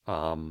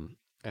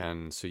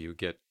 And so you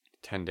get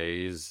 10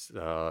 days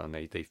and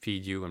they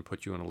feed you and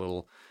put you in a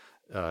little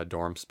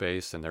dorm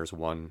space. And there's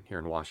one here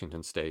in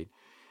Washington State.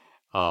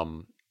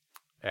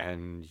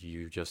 And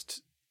you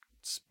just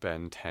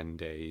spend 10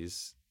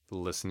 days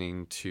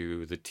listening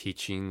to the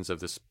teachings of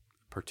this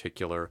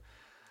particular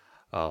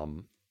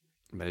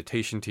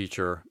meditation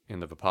teacher in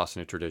the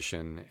Vipassana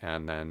tradition,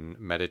 and then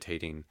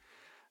meditating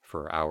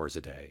for hours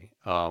a day,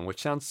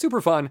 which sounds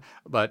super fun,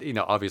 but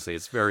obviously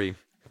it's very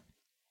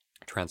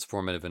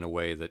transformative in a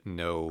way that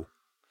no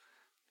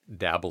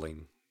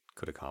dabbling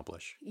could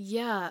accomplish.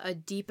 Yeah, a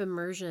deep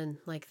immersion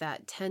like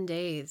that, 10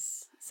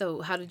 days.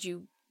 So how did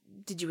you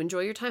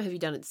enjoy your time? Have you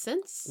done it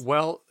since?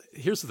 Well,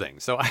 here's the thing.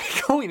 So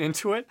going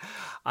into it,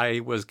 I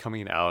was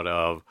coming out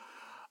of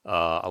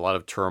a lot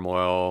of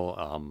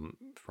turmoil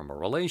from a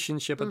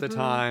relationship at the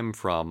time,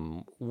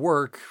 from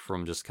work,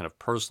 from just kind of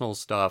personal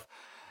stuff,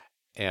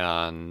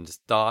 and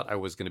thought I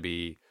was going to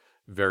be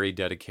very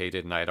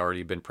dedicated. And I had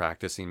already been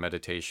practicing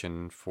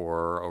meditation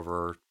for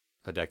over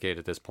a decade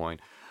at this point,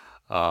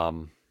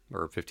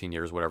 or 15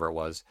 years, whatever it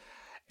was.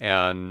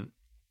 And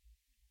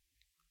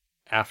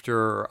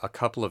after a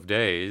couple of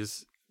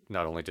days,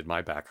 not only did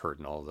my back hurt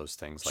and all of those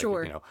things, like,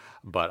 Sure.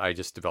 but I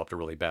just developed a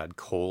really bad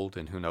cold,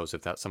 and who knows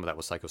if some of that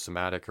was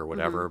psychosomatic or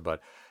whatever.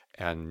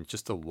 And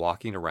just the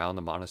walking around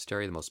the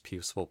monastery, the most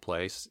peaceful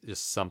place,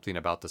 just something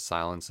about the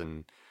silence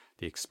and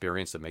the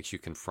experience that makes you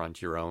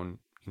confront your own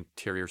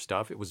interior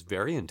stuff. It was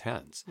very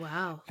intense.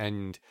 Wow.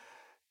 And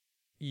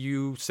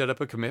you set up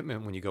a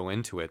commitment when you go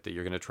into it that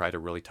you're going to try to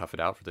really tough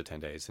it out for the 10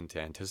 days and to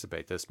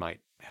anticipate this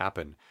might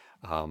happen.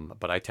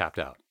 But I tapped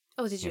out.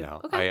 Oh, did you? You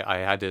know, Okay. I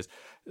had to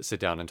sit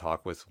down and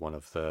talk with one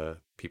of the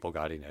people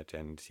guiding it,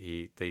 and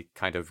they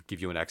kind of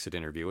give you an exit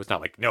interview. It's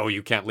not like, no,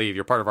 you can't leave.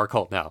 You're part of our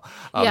cult now.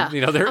 Yeah.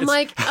 I'm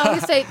like, I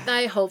always say,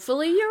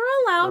 hopefully you're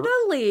allowed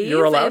to leave.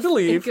 You're allowed to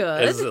leave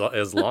Good.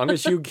 as long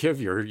as you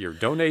give your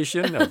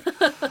donation of,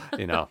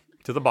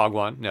 to the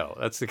Bhagwan. No,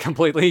 that's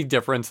completely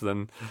different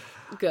than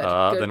Good.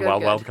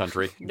 Wild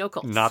Country. No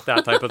cults. Not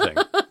that type of thing.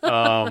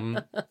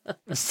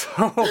 So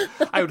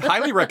I would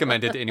highly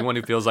recommend it to anyone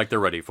who feels like they're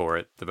ready for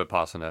it, the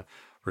Vipassana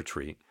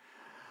retreat.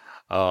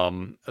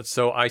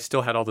 So I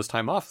still had all this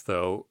time off,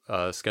 though,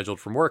 scheduled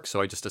from work.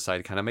 So I just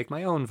decided to kind of make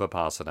my own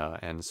Vipassana.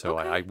 And so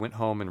Okay. I went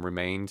home and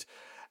remained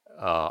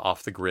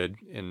off the grid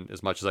in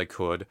as much as I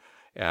could,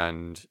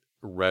 and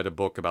read a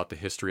book about the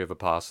history of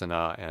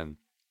Vipassana and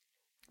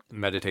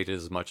meditated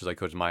as much as I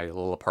could in my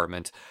little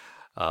apartment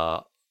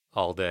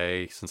all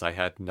day. Since I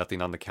had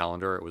nothing on the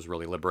calendar, it was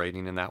really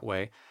liberating in that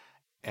way.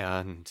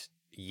 And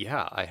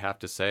yeah, I have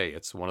to say,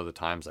 it's one of the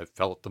times I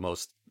felt the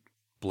most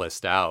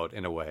blissed out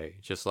in a way.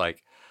 Just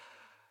like,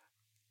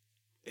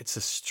 it's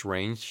a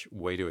strange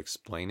way to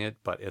explain it,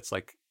 but it's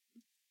like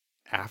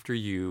after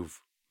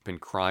you've been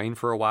crying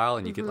for a while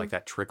and you get like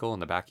that trickle in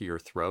the back of your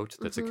throat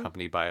that's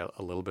accompanied by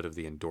a little bit of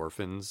the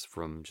endorphins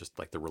from just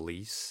like the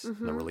release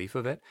and the relief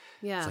of it.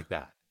 Yeah. It's like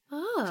that.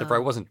 Oh. Except for I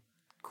wasn't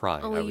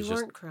crying. Oh, I you was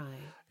just weren't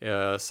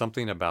crying.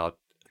 something about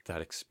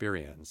that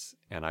experience.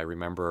 And I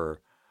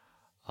remember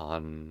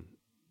on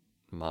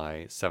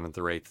my 7th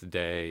or 8th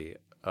day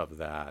of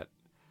that,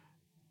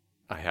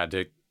 I had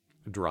to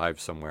drive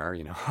somewhere,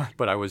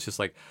 but I was just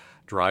like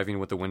driving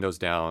with the windows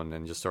down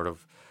and just sort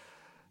of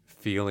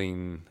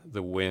feeling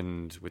the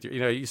wind with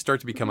you start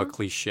to become a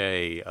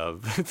cliche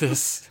of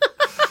this.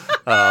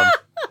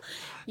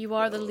 You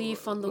are the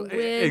leaf on the wind.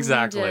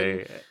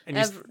 Exactly.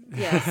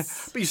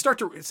 Yes. But you start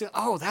to say,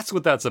 oh, that's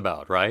what that's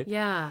about, right?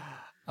 Yeah.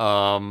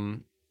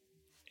 And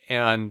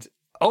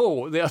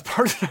the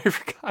part that I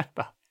forgot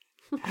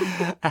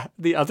about.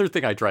 The other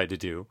thing I tried to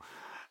do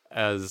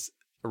as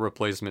a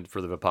replacement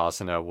for the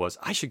Vipassana was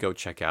I should go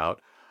check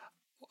out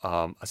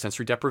a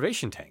sensory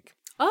deprivation tank.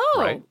 Oh,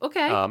 right?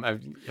 Okay.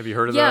 Have you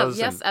heard of Yeah, those?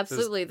 yes, And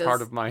absolutely. this is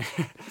part of my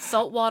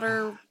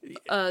saltwater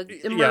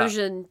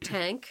immersion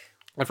tank.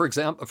 And for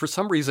example, for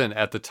some reason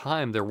at the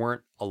time there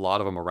weren't a lot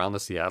of them around the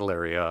Seattle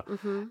area,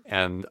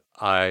 and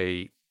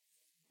I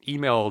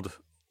emailed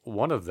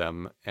one of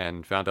them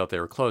and found out they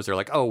were closed. They're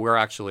like, "Oh, we're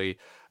actually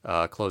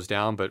closed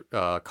down,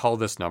 but call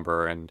this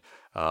number and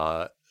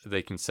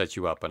they can set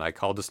you up." And I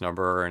called this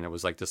number, and it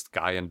was like this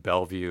guy in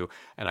Bellevue,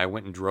 and I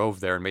went and drove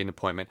there and made an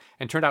appointment,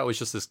 and turned out it was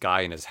just this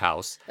guy in his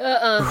house.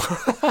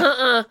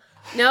 Nope.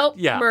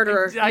 Yeah.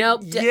 Murderer.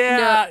 Nope.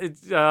 Yeah.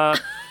 Nope.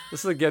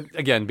 This is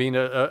again being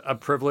a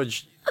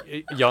privileged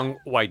young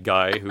white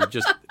guy who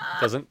just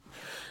doesn't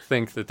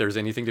think that there's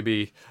anything to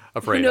be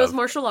afraid of. Who knows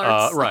martial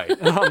arts. Right.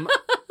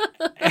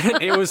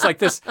 And it was like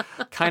this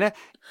kind of,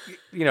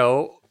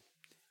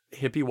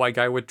 hippie white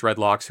guy with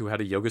dreadlocks who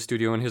had a yoga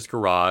studio in his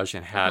garage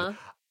and had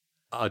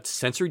a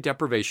sensory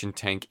deprivation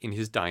tank in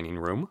his dining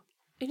room.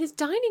 In his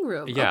dining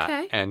room. Yeah.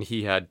 Okay. And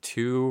he had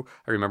two,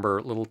 I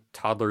remember, little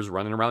toddlers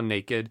running around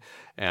naked.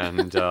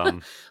 And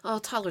oh,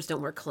 toddlers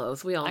don't wear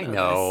clothes. We all know. I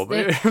know,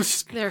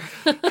 this. but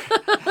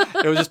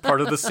it was just part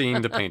of the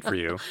scene to paint for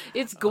you.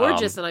 It's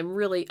gorgeous, and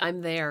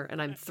I'm there,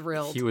 and I'm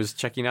thrilled. He was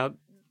checking out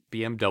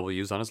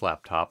BMWs on his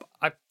laptop.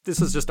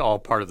 This is just all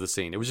part of the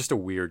scene. It was just a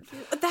weird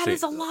That scene.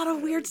 is a lot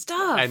of weird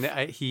stuff.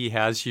 And he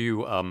has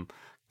you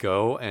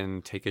go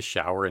and take a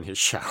shower in his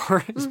shower,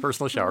 his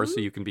personal shower, so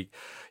you can be,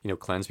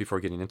 cleansed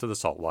before getting into the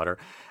salt water.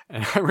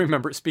 And I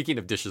remember, speaking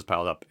of dishes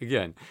piled up,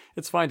 again,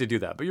 it's fine to do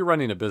that, but you're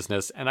running a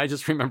business, and I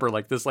just remember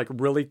like this, like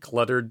really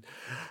cluttered.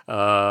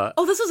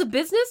 Oh, this was a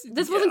business?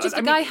 This wasn't just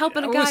a guy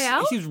helping a guy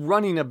out? He's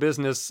running a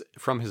business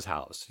from his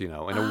house, in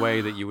a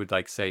way that you would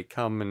like say,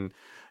 come and.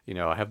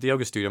 I have the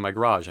yoga studio in my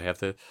garage. I have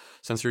the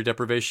sensory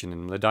deprivation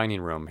in the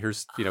dining room.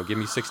 Here's, give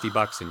me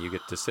 $60 and you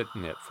get to sit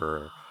in it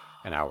for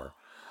an hour.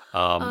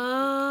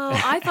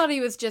 I thought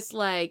he was just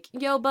like,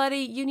 yo, buddy,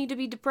 you need to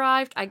be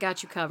deprived. I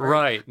got you covered.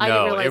 Right. I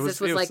didn't realize this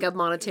was like a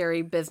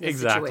monetary business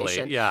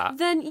situation. Yeah.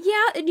 Then,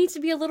 it needs to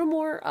be a little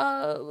more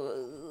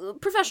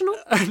professional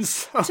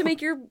to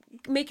make your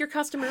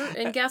customer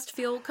and guest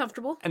feel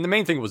comfortable. And the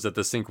main thing was that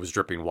the sink was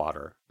dripping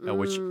water,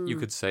 which you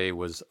could say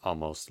was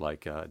almost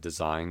like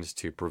designed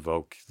to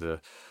provoke the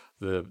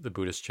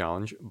Buddhist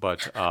challenge.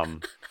 But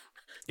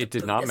it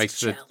did not make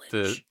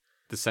the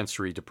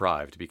sensory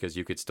deprived, because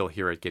you could still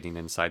hear it getting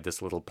inside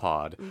this little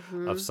pod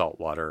of salt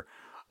water.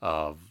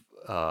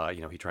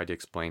 He tried to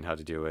explain how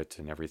to do it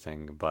and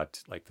everything,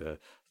 but like the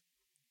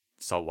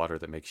salt water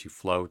that makes you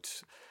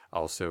float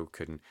also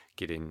couldn't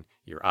get in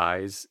your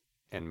eyes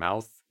and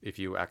mouth if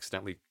you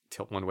accidentally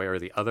tilt one way or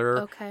the other.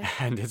 Okay.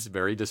 And it's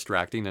very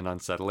distracting and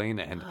unsettling.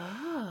 And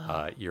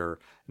you're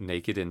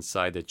naked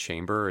inside the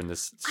chamber in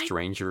this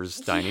stranger's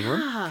dining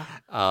room.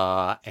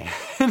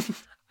 And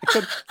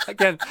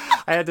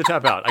I had to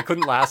tap out. I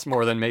couldn't last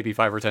more than maybe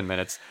 5 or 10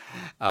 minutes.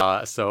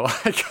 So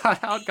I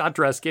got out, got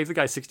dressed, gave the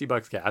guy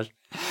 $60 cash.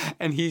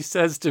 And he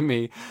says to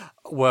me,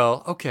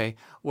 well, okay,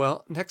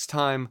 next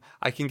time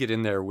I can get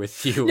in there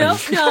with you. No.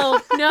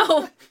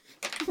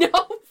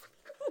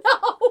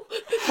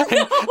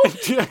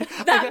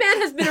 That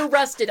man has been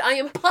arrested. I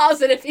am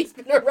positive he's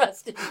been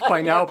arrested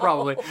by now.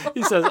 Probably.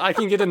 He says, I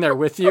can get in there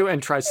with you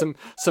and try some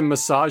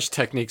massage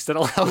techniques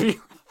that'll help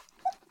you.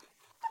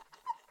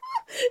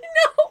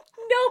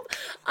 Nope.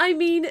 I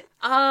mean,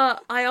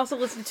 I also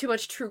listen to too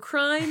much true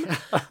crime,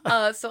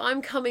 so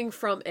I'm coming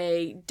from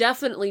a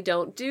definitely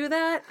don't do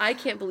that. I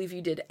can't believe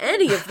you did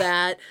any of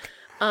that.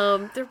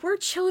 There were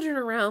children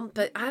around,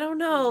 but I don't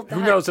know.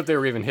 Who knows if they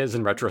were even his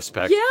in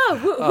retrospect? Yeah,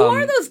 who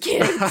are those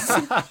kids?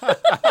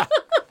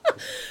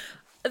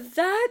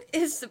 That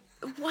is,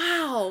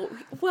 wow.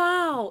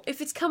 If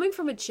it's coming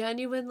from a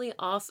genuinely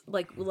awesome,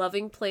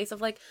 loving place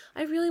of I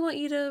really want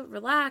you to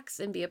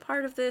relax and be a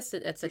part of this,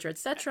 et cetera, et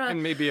cetera.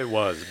 And maybe it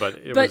was, but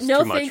it was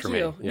too much for me.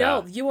 Yeah.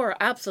 No, you are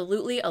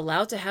absolutely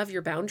allowed to have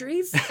your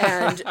boundaries,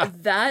 and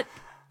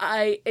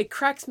it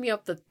cracks me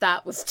up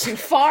that was too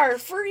far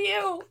for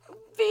you.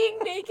 Being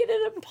naked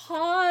in a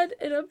pod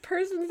in a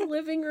person's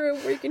living room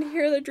where you can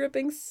hear the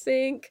dripping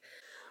sink.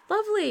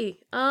 Lovely.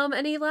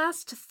 Any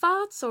last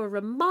thoughts or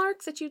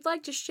remarks that you'd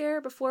like to share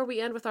before we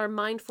end with our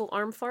mindful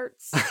arm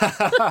farts?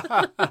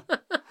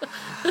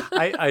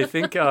 I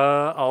think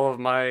all of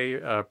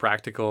my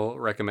practical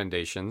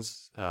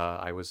recommendations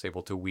I was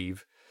able to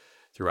weave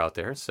throughout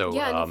there.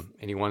 So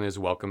anyone is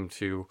welcome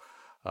to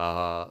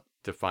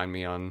find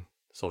me on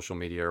social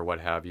media or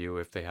what have you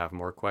if they have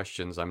more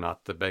questions. I'm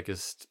not the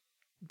biggest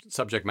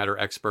subject matter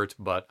expert,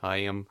 but I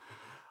am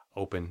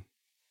open.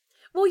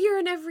 Well, you're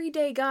an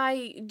everyday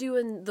guy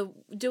doing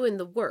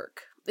the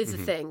work. Is the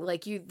Mhm. thing.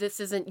 Like this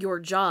isn't your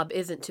job,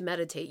 isn't to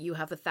meditate. You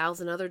have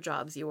 1,000 other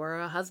jobs. You are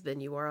a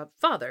husband, you are a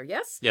father,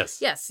 yes?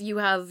 Yes. Yes, you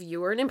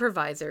are an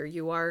improviser.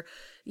 You are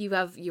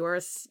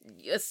a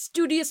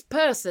studious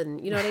person,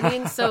 you know what I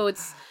mean? So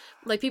it's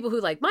like people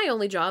who like, my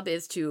only job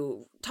is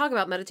to talk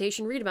about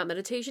meditation, read about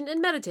meditation, and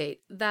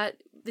meditate. That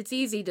it's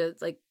easy to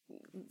like,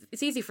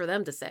 it's easy for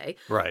them to say.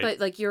 Right. But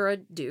like, you're a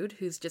dude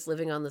who's just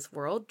living on this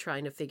world,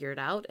 trying to figure it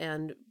out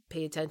and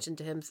pay attention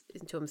to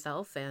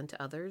himself and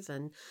to others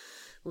and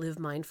live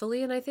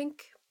mindfully. And I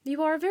think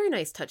you are a very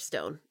nice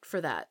touchstone for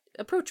that.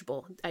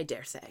 Approachable, I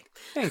dare say.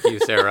 Thank you,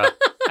 Sarah.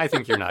 I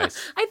think you're nice.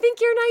 I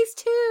think you're nice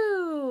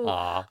too.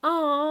 Aw.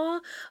 Aw.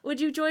 Would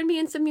you join me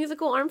in some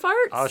musical arm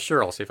farts?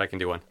 Sure. I'll see if I can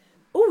do one.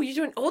 Oh, you're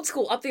doing old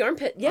school, up the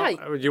armpit. Yeah.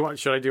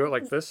 Should I do it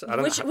like this? I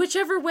don't know.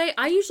 Whichever way.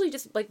 I usually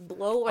just like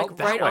blow like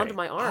that right way. onto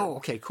my arm. Oh,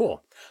 okay,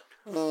 cool.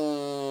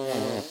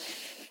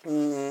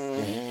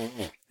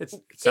 It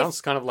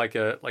sounds kind of like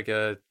a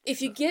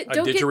If you get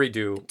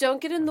didgeridoo.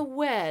 don't get in the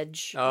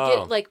wedge.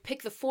 Oh.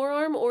 Pick the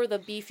forearm or the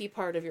beefy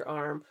part of your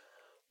arm.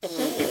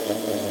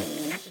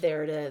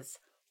 There it is.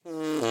 I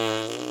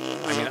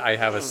mean, I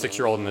have a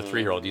 6-year-old and a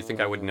 3-year-old. Do you think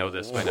I would know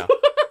this by now?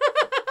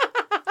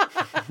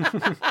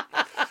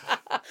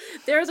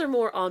 Theirs are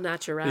more all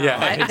natural.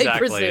 Yeah, exactly. I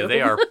presume.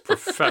 They are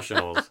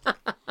professionals.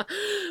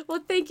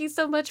 Well, thank you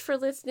so much for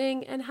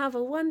listening and have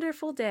a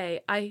wonderful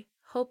day. I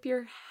hope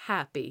you're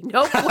happy.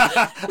 Nope.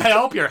 I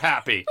hope you're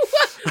happy.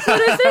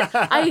 What is it?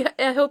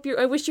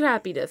 I wish you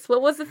happiness.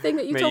 What was the thing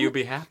that you told me? May you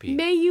be happy.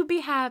 May you be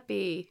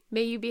happy.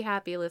 May you be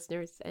happy,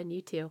 listeners. And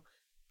you too.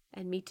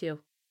 And me too.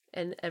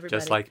 And everybody.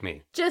 Just like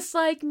me. Just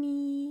like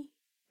me.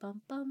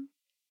 Bum bum.